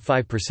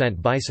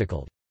 0.5%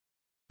 bicycled.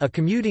 A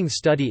commuting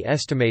study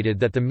estimated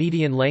that the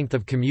median length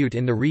of commute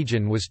in the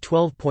region was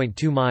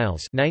 12.2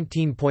 miles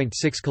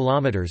 (19.6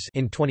 kilometers)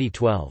 in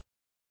 2012.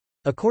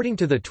 According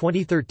to the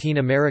 2013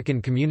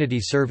 American Community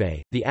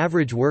Survey, the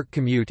average work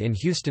commute in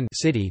Houston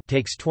City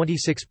takes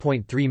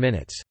 26.3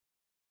 minutes.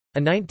 A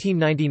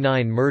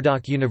 1999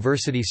 Murdoch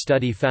University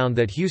study found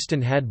that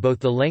Houston had both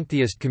the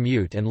lengthiest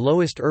commute and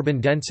lowest urban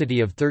density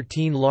of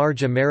 13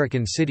 large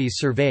American cities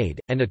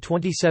surveyed, and a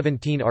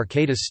 2017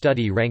 Arcadis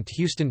study ranked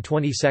Houston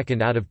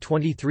 22nd out of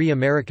 23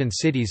 American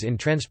cities in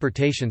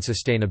transportation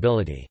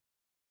sustainability.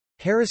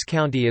 Harris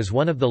County is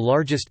one of the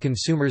largest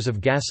consumers of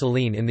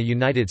gasoline in the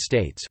United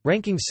States,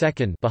 ranking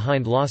second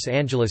behind Los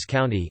Angeles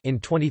County in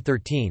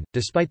 2013.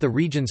 Despite the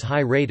region's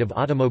high rate of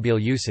automobile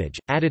usage,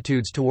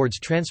 attitudes towards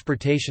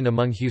transportation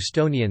among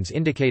Houstonians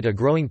indicate a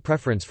growing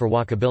preference for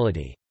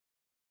walkability.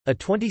 A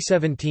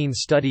 2017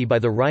 study by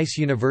the Rice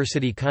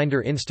University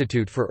Kinder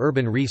Institute for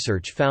Urban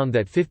Research found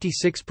that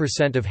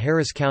 56% of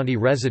Harris County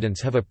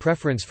residents have a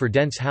preference for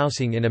dense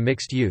housing in a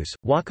mixed-use,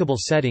 walkable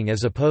setting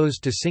as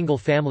opposed to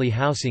single-family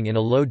housing in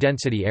a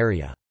low-density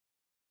area.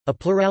 A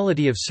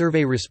plurality of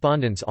survey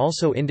respondents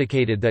also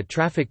indicated that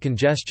traffic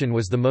congestion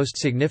was the most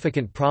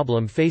significant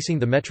problem facing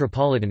the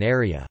metropolitan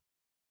area.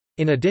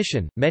 In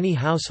addition, many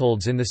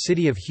households in the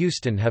city of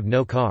Houston have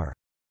no car.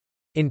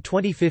 In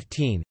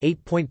 2015,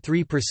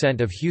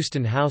 8.3% of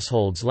Houston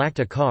households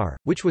lacked a car,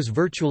 which was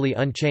virtually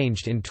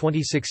unchanged in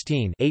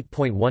 2016,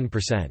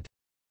 8.1%.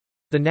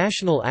 The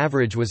national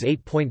average was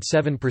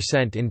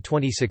 8.7% in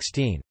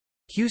 2016.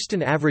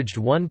 Houston averaged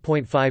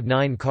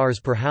 1.59 cars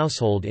per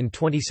household in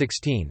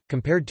 2016,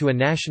 compared to a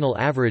national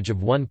average of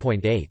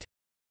 1.8.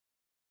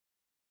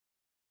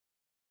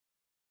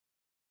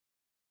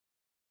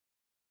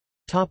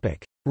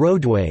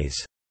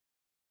 Roadways.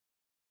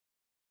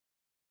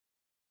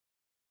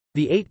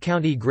 The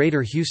 8-county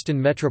Greater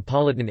Houston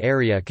metropolitan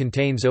area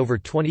contains over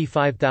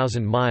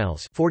 25,000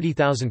 miles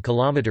 (40,000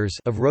 kilometers)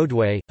 of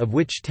roadway, of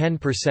which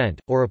 10%,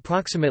 or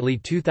approximately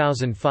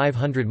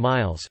 2,500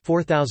 miles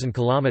 (4,000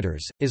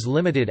 kilometers), is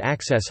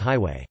limited-access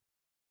highway.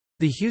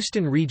 The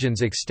Houston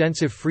region's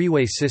extensive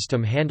freeway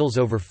system handles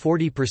over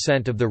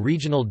 40% of the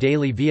regional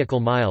daily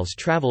vehicle miles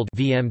traveled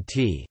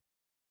 (VMT).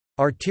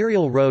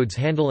 Arterial roads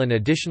handle an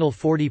additional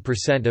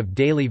 40% of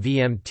daily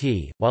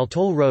VMT, while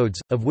toll roads,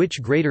 of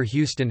which Greater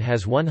Houston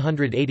has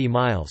 180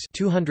 miles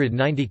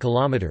 (290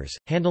 kilometers),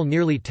 handle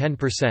nearly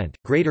 10%.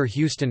 Greater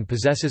Houston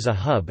possesses a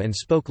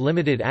hub-and-spoke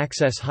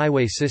limited-access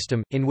highway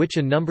system, in which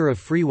a number of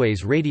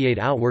freeways radiate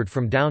outward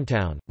from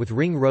downtown, with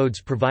ring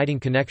roads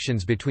providing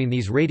connections between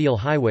these radial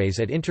highways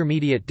at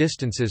intermediate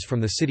distances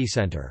from the city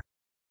center.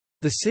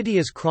 The city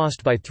is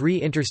crossed by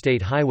 3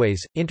 interstate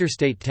highways,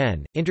 Interstate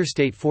 10,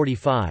 Interstate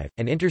 45,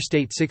 and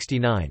Interstate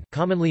 69,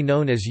 commonly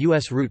known as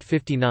U.S. Route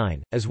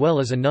 59, as well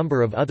as a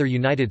number of other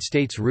United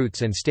States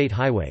routes and state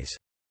highways.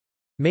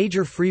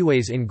 Major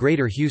freeways in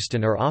Greater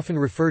Houston are often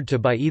referred to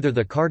by either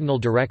the cardinal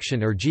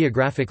direction or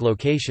geographic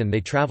location they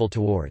travel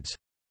towards.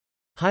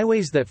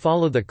 Highways that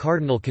follow the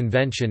cardinal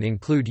convention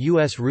include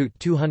U.S. Route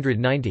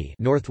 290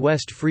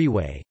 Northwest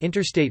Freeway,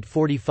 Interstate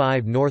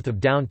 45 north of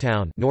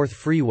downtown North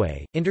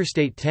Freeway,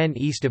 Interstate 10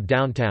 east of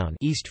downtown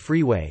East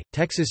Freeway,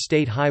 Texas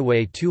State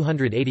Highway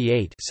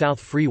 288 South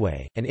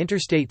Freeway, and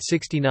Interstate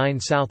 69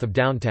 south of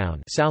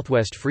downtown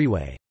Southwest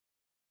Freeway.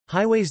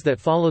 Highways that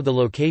follow the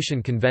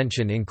location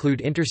convention include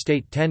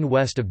Interstate 10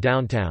 west of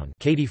downtown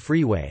Katy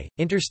Freeway,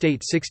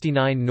 Interstate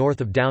 69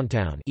 north of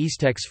downtown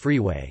Eastex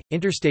Freeway,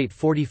 Interstate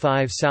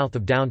 45 south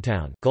of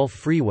downtown Gulf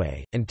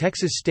Freeway, and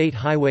Texas State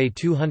Highway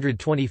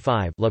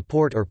 225 La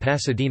Porte or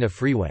Pasadena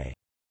Freeway.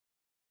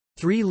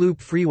 3 loop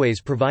freeways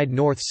provide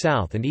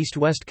north-south and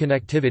east-west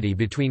connectivity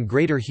between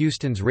Greater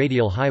Houston's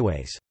radial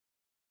highways.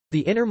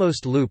 The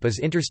innermost loop is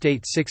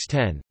Interstate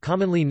 610,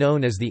 commonly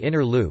known as the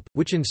Inner Loop,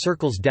 which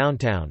encircles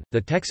downtown,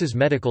 the Texas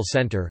Medical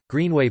Center,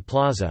 Greenway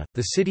Plaza,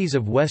 the cities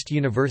of West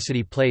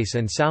University Place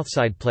and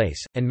Southside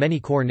Place, and many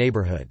core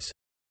neighborhoods.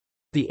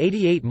 The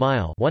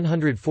 88-mile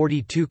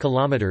 (142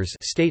 kilometers)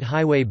 State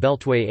Highway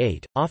Beltway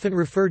 8, often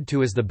referred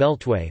to as the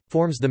Beltway,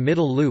 forms the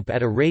middle loop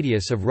at a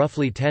radius of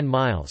roughly 10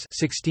 miles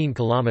 (16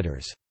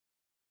 kilometers).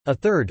 A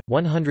third,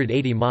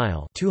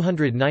 180-mile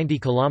 (290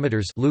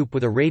 kilometers) loop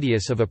with a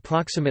radius of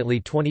approximately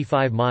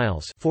 25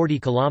 miles (40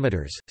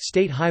 kilometers),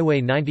 State Highway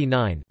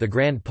 99, the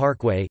Grand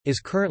Parkway, is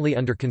currently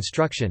under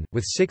construction,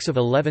 with 6 of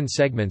 11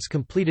 segments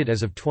completed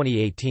as of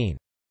 2018.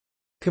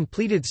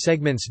 Completed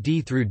segments D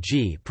through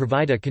G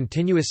provide a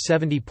continuous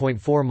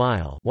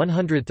 70.4-mile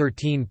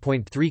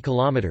 (113.3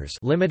 kilometers)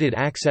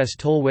 limited-access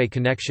tollway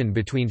connection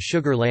between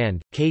Sugar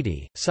Land,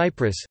 Katy,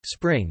 Cypress,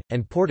 Spring,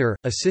 and Porter.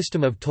 A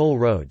system of toll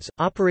roads,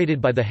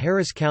 operated by the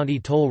Harris County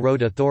Toll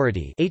Road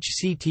Authority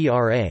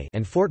 (HCTRA)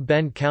 and Fort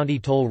Bend County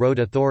Toll Road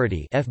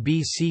Authority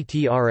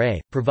 (FBCTRA),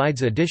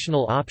 provides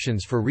additional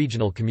options for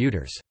regional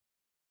commuters.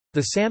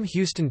 The Sam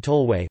Houston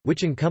Tollway,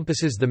 which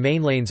encompasses the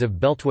main lanes of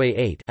Beltway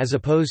 8 as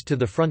opposed to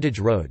the frontage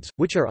roads,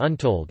 which are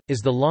untolled,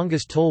 is the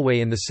longest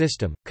tollway in the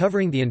system,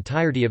 covering the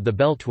entirety of the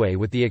Beltway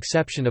with the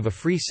exception of a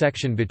free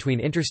section between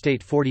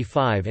Interstate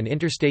 45 and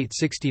Interstate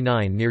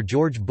 69 near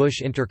George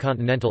Bush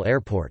Intercontinental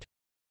Airport.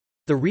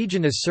 The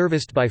region is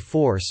serviced by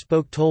 4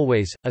 spoke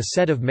tollways, a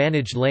set of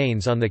managed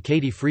lanes on the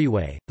Katy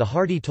Freeway, the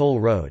Hardy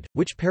Toll Road,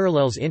 which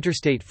parallels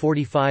Interstate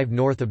 45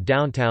 north of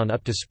downtown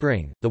up to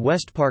Spring, the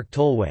West Park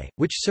Tollway,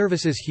 which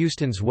services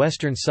Houston's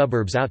western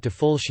suburbs out to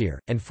Fulshear,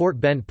 and Fort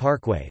Bend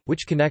Parkway,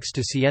 which connects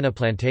to Sienna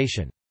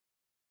Plantation.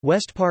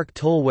 West Park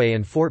Tollway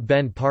and Fort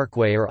Bend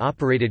Parkway are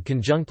operated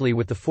conjunctly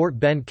with the Fort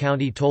Bend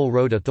County Toll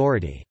Road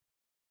Authority.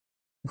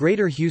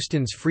 Greater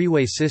Houston's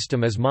freeway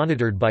system is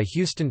monitored by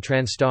Houston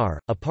TranStar,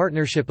 a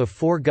partnership of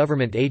 4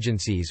 government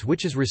agencies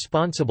which is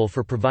responsible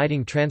for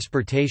providing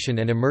transportation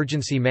and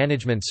emergency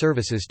management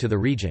services to the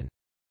region.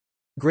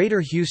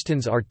 Greater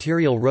Houston's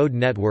arterial road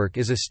network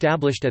is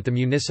established at the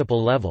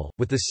municipal level,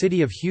 with the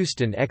City of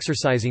Houston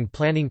exercising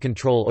planning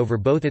control over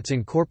both its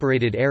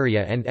incorporated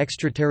area and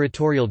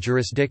extraterritorial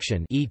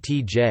jurisdiction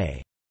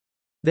 (ETJ).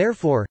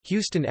 Therefore,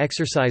 Houston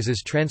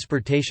exercises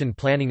transportation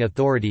planning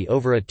authority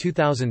over a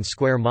 2,000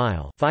 square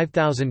mile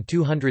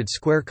 (5,200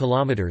 square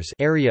kilometers)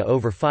 area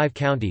over 5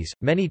 counties,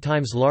 many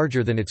times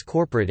larger than its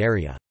corporate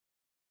area.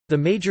 The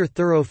Major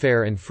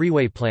Thoroughfare and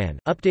Freeway Plan,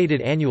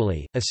 updated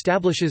annually,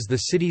 establishes the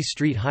city's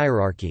street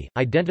hierarchy,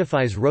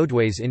 identifies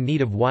roadways in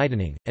need of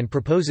widening, and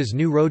proposes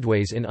new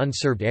roadways in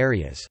unserved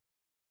areas.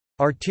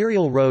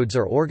 Arterial roads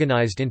are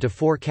organized into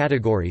 4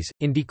 categories,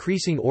 in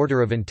decreasing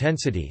order of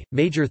intensity: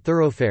 major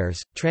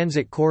thoroughfares,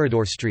 transit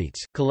corridor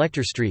streets,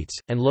 collector streets,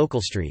 and local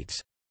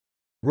streets.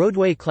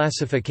 Roadway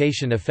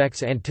classification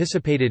affects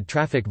anticipated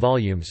traffic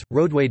volumes,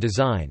 roadway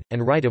design,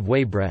 and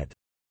right-of-way breadth.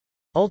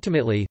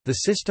 Ultimately, the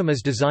system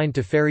is designed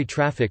to ferry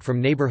traffic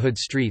from neighborhood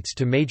streets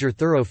to major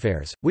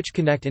thoroughfares, which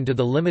connect into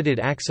the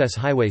limited-access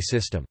highway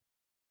system.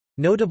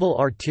 Notable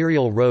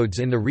arterial roads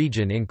in the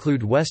region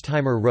include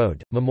Westheimer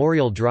Road,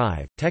 Memorial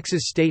Drive,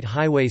 Texas State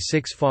Highway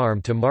 6 Farm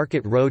to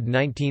Market Road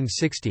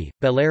 1960,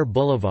 Bel Air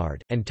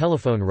Boulevard, and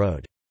Telephone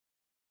Road.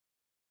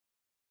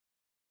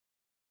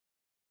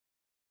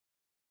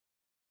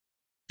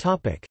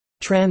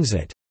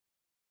 Transit.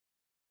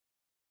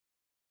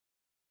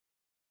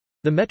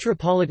 The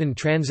Metropolitan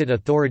Transit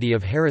Authority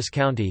of Harris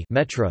County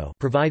Metro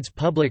provides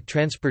public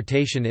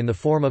transportation in the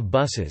form of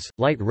buses,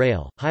 light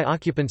rail,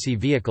 high-occupancy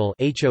vehicle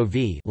 (HOV)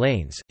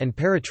 lanes, and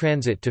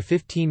paratransit to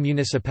 15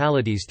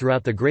 municipalities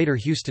throughout the Greater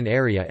Houston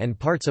area and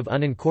parts of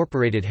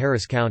unincorporated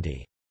Harris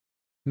County.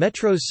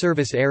 Metro's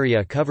service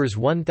area covers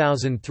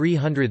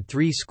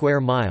 1,303 square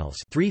miles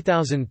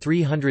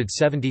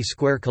 (3,370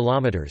 square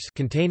kilometers)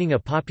 containing a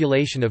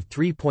population of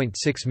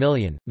 3.6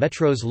 million.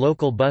 Metro's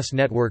local bus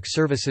network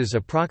services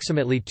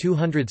approximately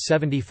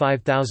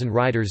 275,000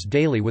 riders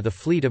daily with a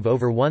fleet of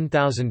over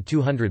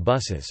 1,200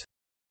 buses.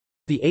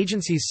 The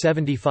agency's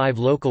 75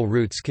 local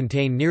routes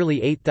contain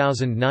nearly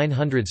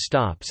 8,900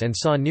 stops and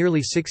saw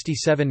nearly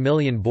 67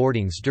 million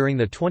boardings during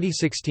the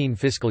 2016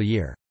 fiscal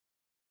year.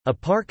 A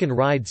park and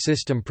ride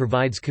system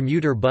provides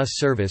commuter bus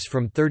service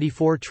from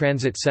 34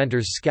 transit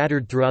centers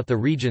scattered throughout the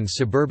region's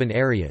suburban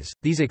areas.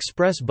 These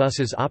express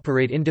buses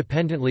operate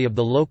independently of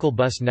the local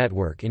bus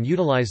network and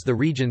utilize the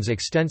region's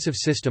extensive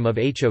system of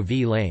HOV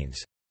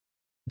lanes.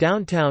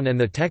 Downtown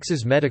and the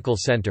Texas Medical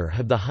Center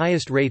have the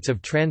highest rates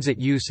of transit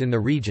use in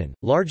the region,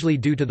 largely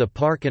due to the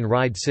park and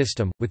ride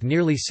system, with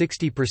nearly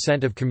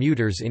 60% of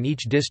commuters in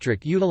each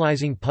district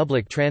utilizing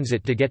public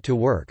transit to get to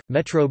work.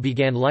 Metro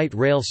began light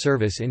rail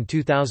service in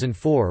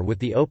 2004 with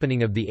the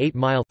opening of the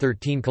 8-mile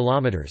 (13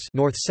 kilometers)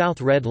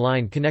 north-south Red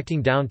Line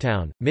connecting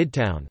downtown,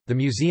 Midtown, the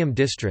Museum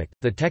District,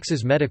 the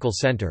Texas Medical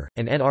Center,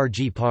 and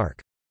NRG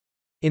Park.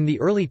 In the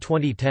early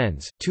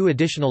 2010s, two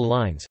additional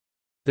lines,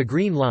 the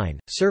Green Line,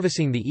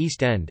 servicing the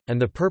East End, and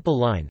the Purple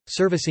Line,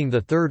 servicing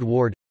the 3rd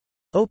Ward,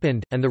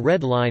 opened, and the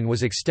Red Line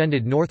was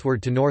extended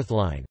northward to North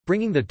Line,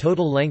 bringing the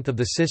total length of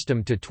the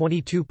system to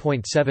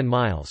 22.7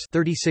 miles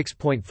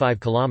 (36.5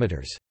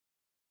 kilometers).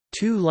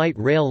 Two light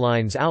rail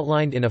lines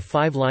outlined in a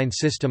 5-line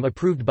system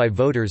approved by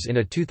voters in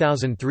a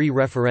 2003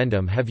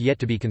 referendum have yet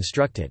to be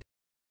constructed.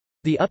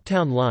 The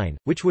Uptown Line,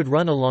 which would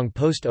run along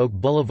Post Oak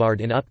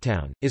Boulevard in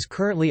Uptown, is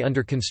currently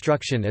under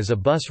construction as a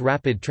bus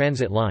rapid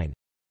transit line,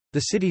 the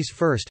city's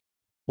first,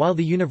 while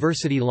the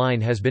University Line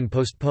has been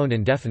postponed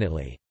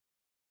indefinitely.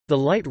 The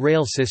light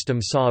rail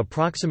system saw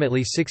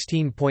approximately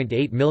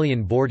 16.8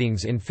 million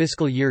boardings in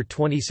fiscal year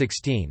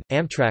 2016.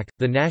 Amtrak,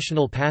 the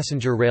national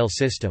passenger rail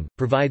system,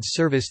 provides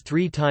service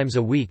 3 times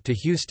a week to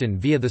Houston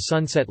via the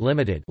Sunset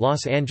Limited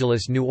Los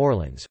Angeles, New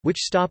Orleans, which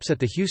stops at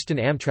the Houston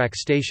Amtrak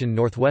station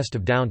northwest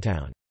of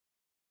downtown.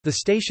 The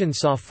station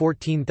saw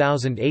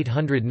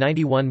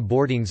 14,891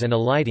 boardings and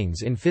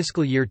alightings in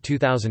fiscal year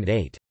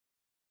 2008.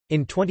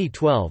 In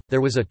 2012,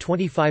 there was a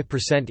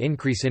 25%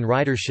 increase in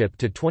ridership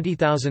to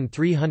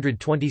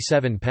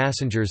 20,327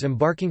 passengers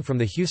embarking from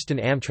the Houston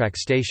Amtrak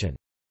station.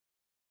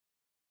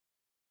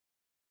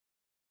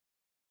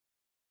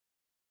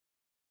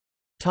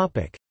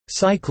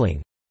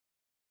 Cycling.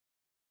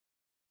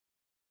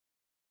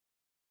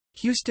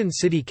 Houston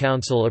City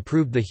Council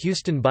approved the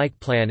Houston Bike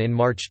Plan in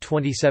March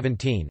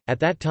 2017, at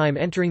that time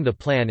entering the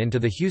plan into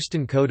the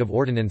Houston Code of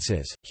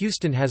Ordinances.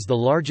 Houston has the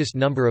largest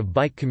number of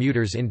bike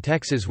commuters in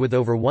Texas with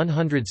over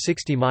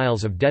 160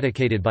 miles of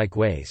dedicated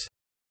bikeways.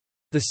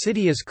 The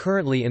city is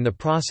currently in the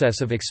process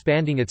of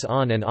expanding its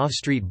on- and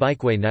off-street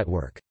bikeway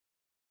network.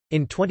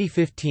 In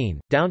 2015,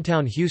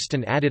 downtown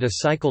Houston added a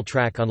cycle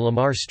track on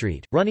Lamar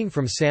Street, running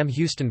from Sam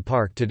Houston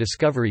Park to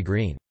Discovery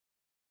Green.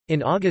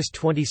 In August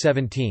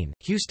 2017,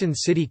 Houston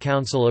City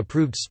Council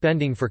approved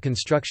spending for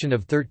construction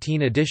of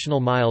 13 additional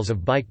miles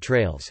of bike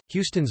trails.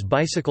 Houston's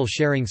bicycle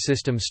sharing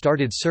system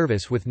started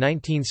service with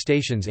 19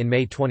 stations in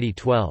May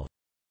 2012.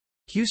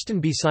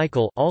 Houston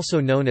B-Cycle, also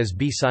known as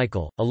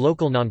B-Cycle, a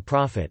local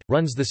nonprofit,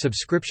 runs the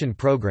subscription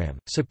program,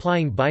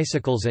 supplying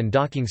bicycles and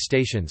docking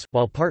stations,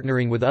 while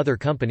partnering with other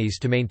companies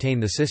to maintain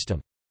the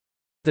system.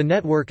 The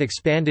network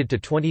expanded to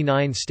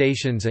 29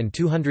 stations and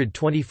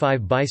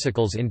 225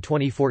 bicycles in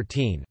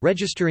 2014,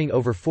 registering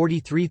over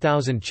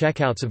 43,000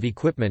 checkouts of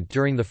equipment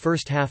during the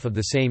first half of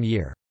the same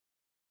year.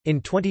 In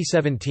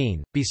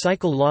 2017,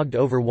 B-Cycle logged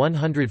over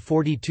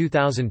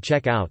 142,000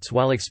 checkouts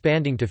while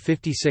expanding to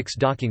 56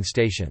 docking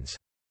stations.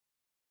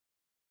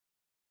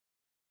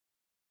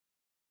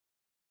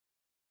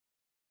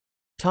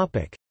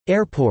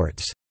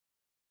 Airports.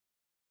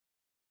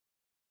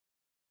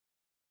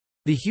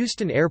 The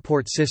Houston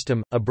Airport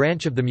System, a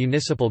branch of the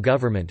municipal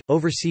government,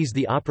 oversees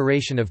the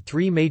operation of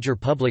 3 major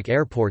public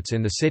airports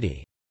in the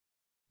city.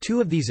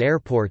 2 of these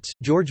airports,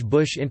 George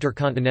Bush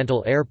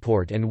Intercontinental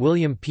Airport and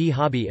William P.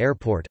 Hobby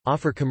Airport,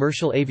 offer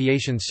commercial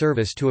aviation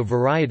service to a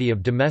variety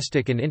of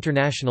domestic and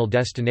international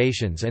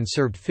destinations and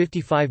served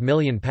 55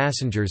 million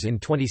passengers in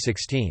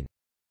 2016.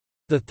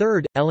 The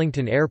third,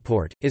 Ellington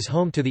Airport, is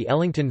home to the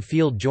Ellington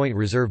Field Joint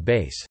Reserve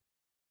Base.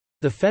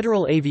 The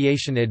Federal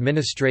Aviation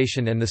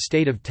Administration and the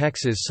state of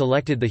Texas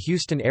selected the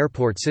Houston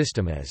Airport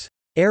System as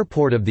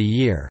Airport of the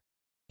Year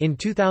In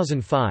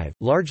 2005,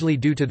 largely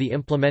due to the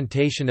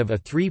implementation of a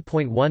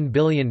 $3.1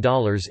 billion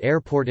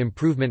airport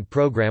improvement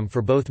program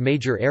for both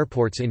major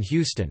airports in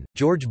Houston,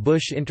 George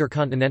Bush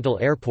Intercontinental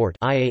Airport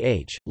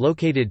 (IAH),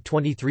 located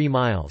 23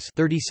 miles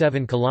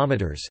 (37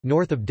 kilometers)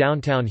 north of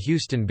downtown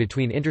Houston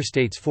between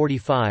Interstates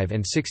 45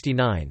 and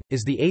 69,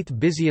 is the eighth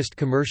busiest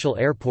commercial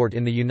airport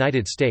in the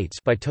United States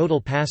by total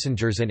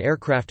passengers and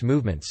aircraft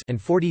movements and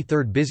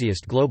 43rd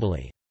busiest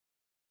globally.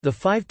 The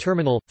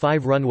 5-terminal,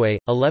 5-runway,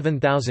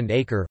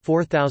 11,000-acre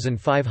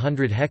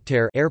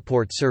 (4,500-hectare)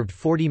 airport served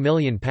 40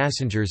 million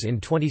passengers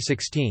in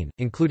 2016,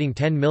 including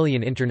 10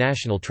 million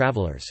international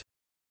travelers.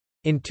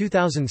 In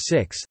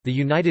 2006, the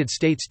United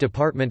States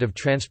Department of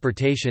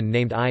Transportation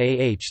named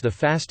IAH the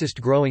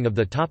fastest-growing of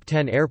the top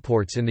 10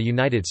 airports in the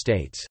United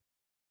States.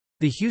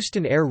 The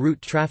Houston Air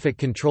Route Traffic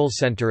Control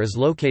Center is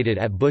located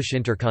at Bush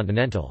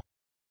Intercontinental.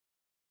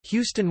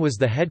 Houston was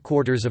the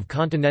headquarters of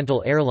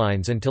Continental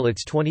Airlines until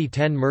its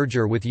 2010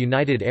 merger with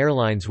United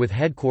Airlines with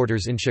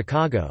headquarters in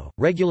Chicago.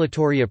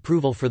 Regulatory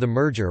approval for the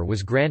merger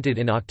was granted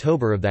in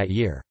October of that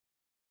year.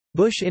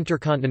 Bush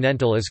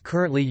Intercontinental is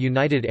currently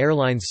United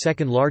Airlines'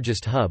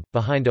 second-largest hub,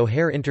 behind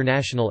O'Hare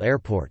International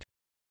Airport.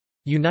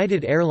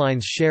 United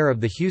Airlines' share of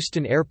the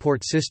Houston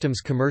airport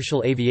system's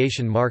commercial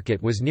aviation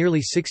market was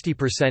nearly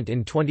 60%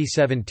 in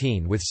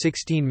 2017 with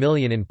 16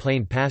 million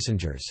in-plane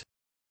passengers.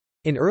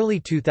 In early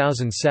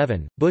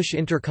 2007, Bush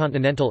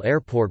Intercontinental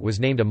Airport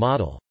was named a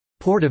model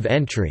port of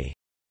entry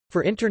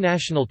for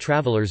international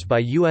travelers by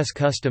U.S.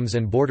 Customs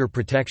and Border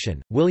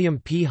Protection. William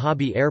P.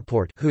 Hobby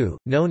Airport,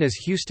 known as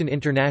Houston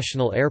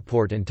International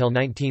Airport until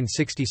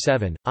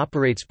 1967,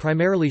 operates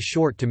primarily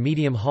short to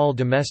medium-haul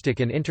domestic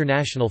and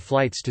international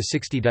flights to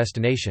 60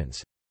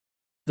 destinations.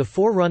 The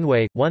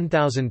 4-runway,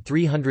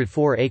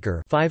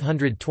 1,304-acre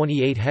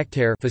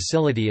 (528-hectare)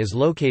 facility is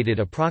located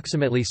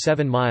approximately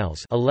 7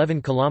 miles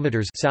 (11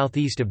 kilometers)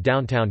 southeast of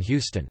downtown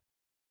Houston.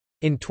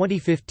 In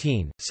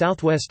 2015,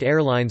 Southwest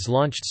Airlines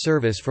launched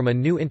service from a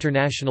new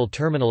international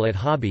terminal at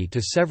Hobby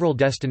to several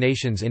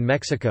destinations in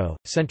Mexico,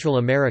 Central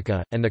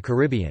America, and the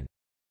Caribbean.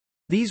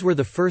 These were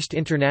the first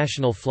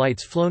international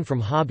flights flown from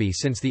Hobby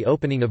since the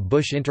opening of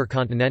Bush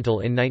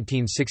Intercontinental in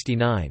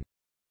 1969.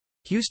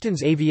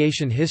 Houston's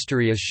aviation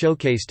history is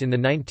showcased in the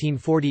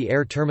 1940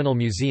 Air Terminal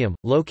Museum,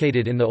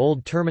 located in the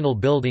old terminal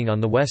building on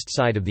the west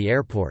side of the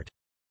airport.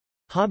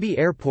 Hobby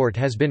Airport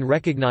has been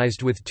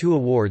recognized with 2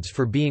 awards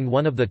for being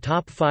one of the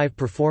top 5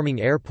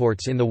 performing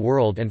airports in the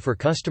world and for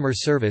customer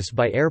service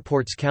by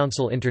Airports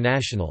Council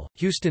International.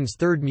 Houston's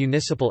third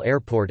municipal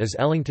airport is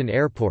Ellington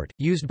Airport,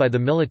 used by the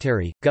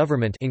military,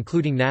 government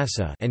including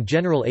NASA, and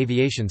general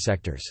aviation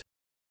sectors.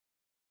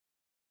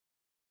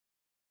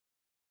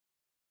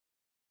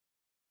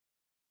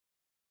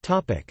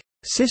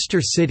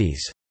 Sister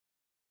cities.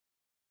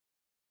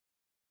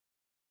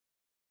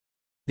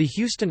 The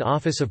Houston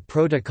Office of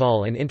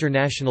Protocol and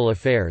International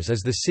Affairs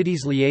is the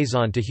city's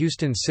liaison to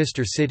Houston's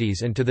sister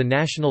cities and to the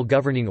national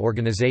governing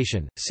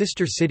organization,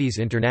 Sister Cities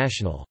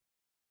International.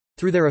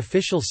 Through their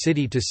official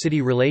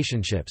city-to-city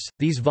relationships,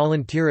 these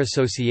volunteer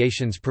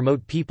associations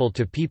promote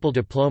people-to-people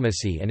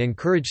diplomacy and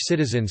encourage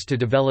citizens to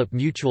develop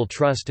mutual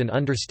trust and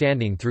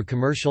understanding through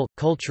commercial,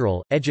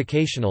 cultural,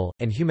 educational,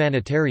 and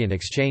humanitarian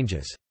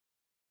exchanges.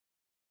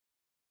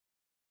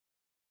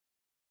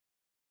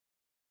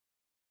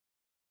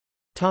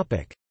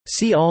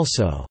 See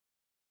also: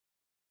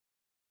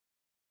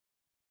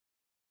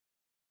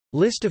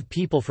 List of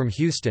people from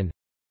Houston.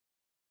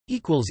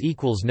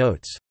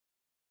 Notes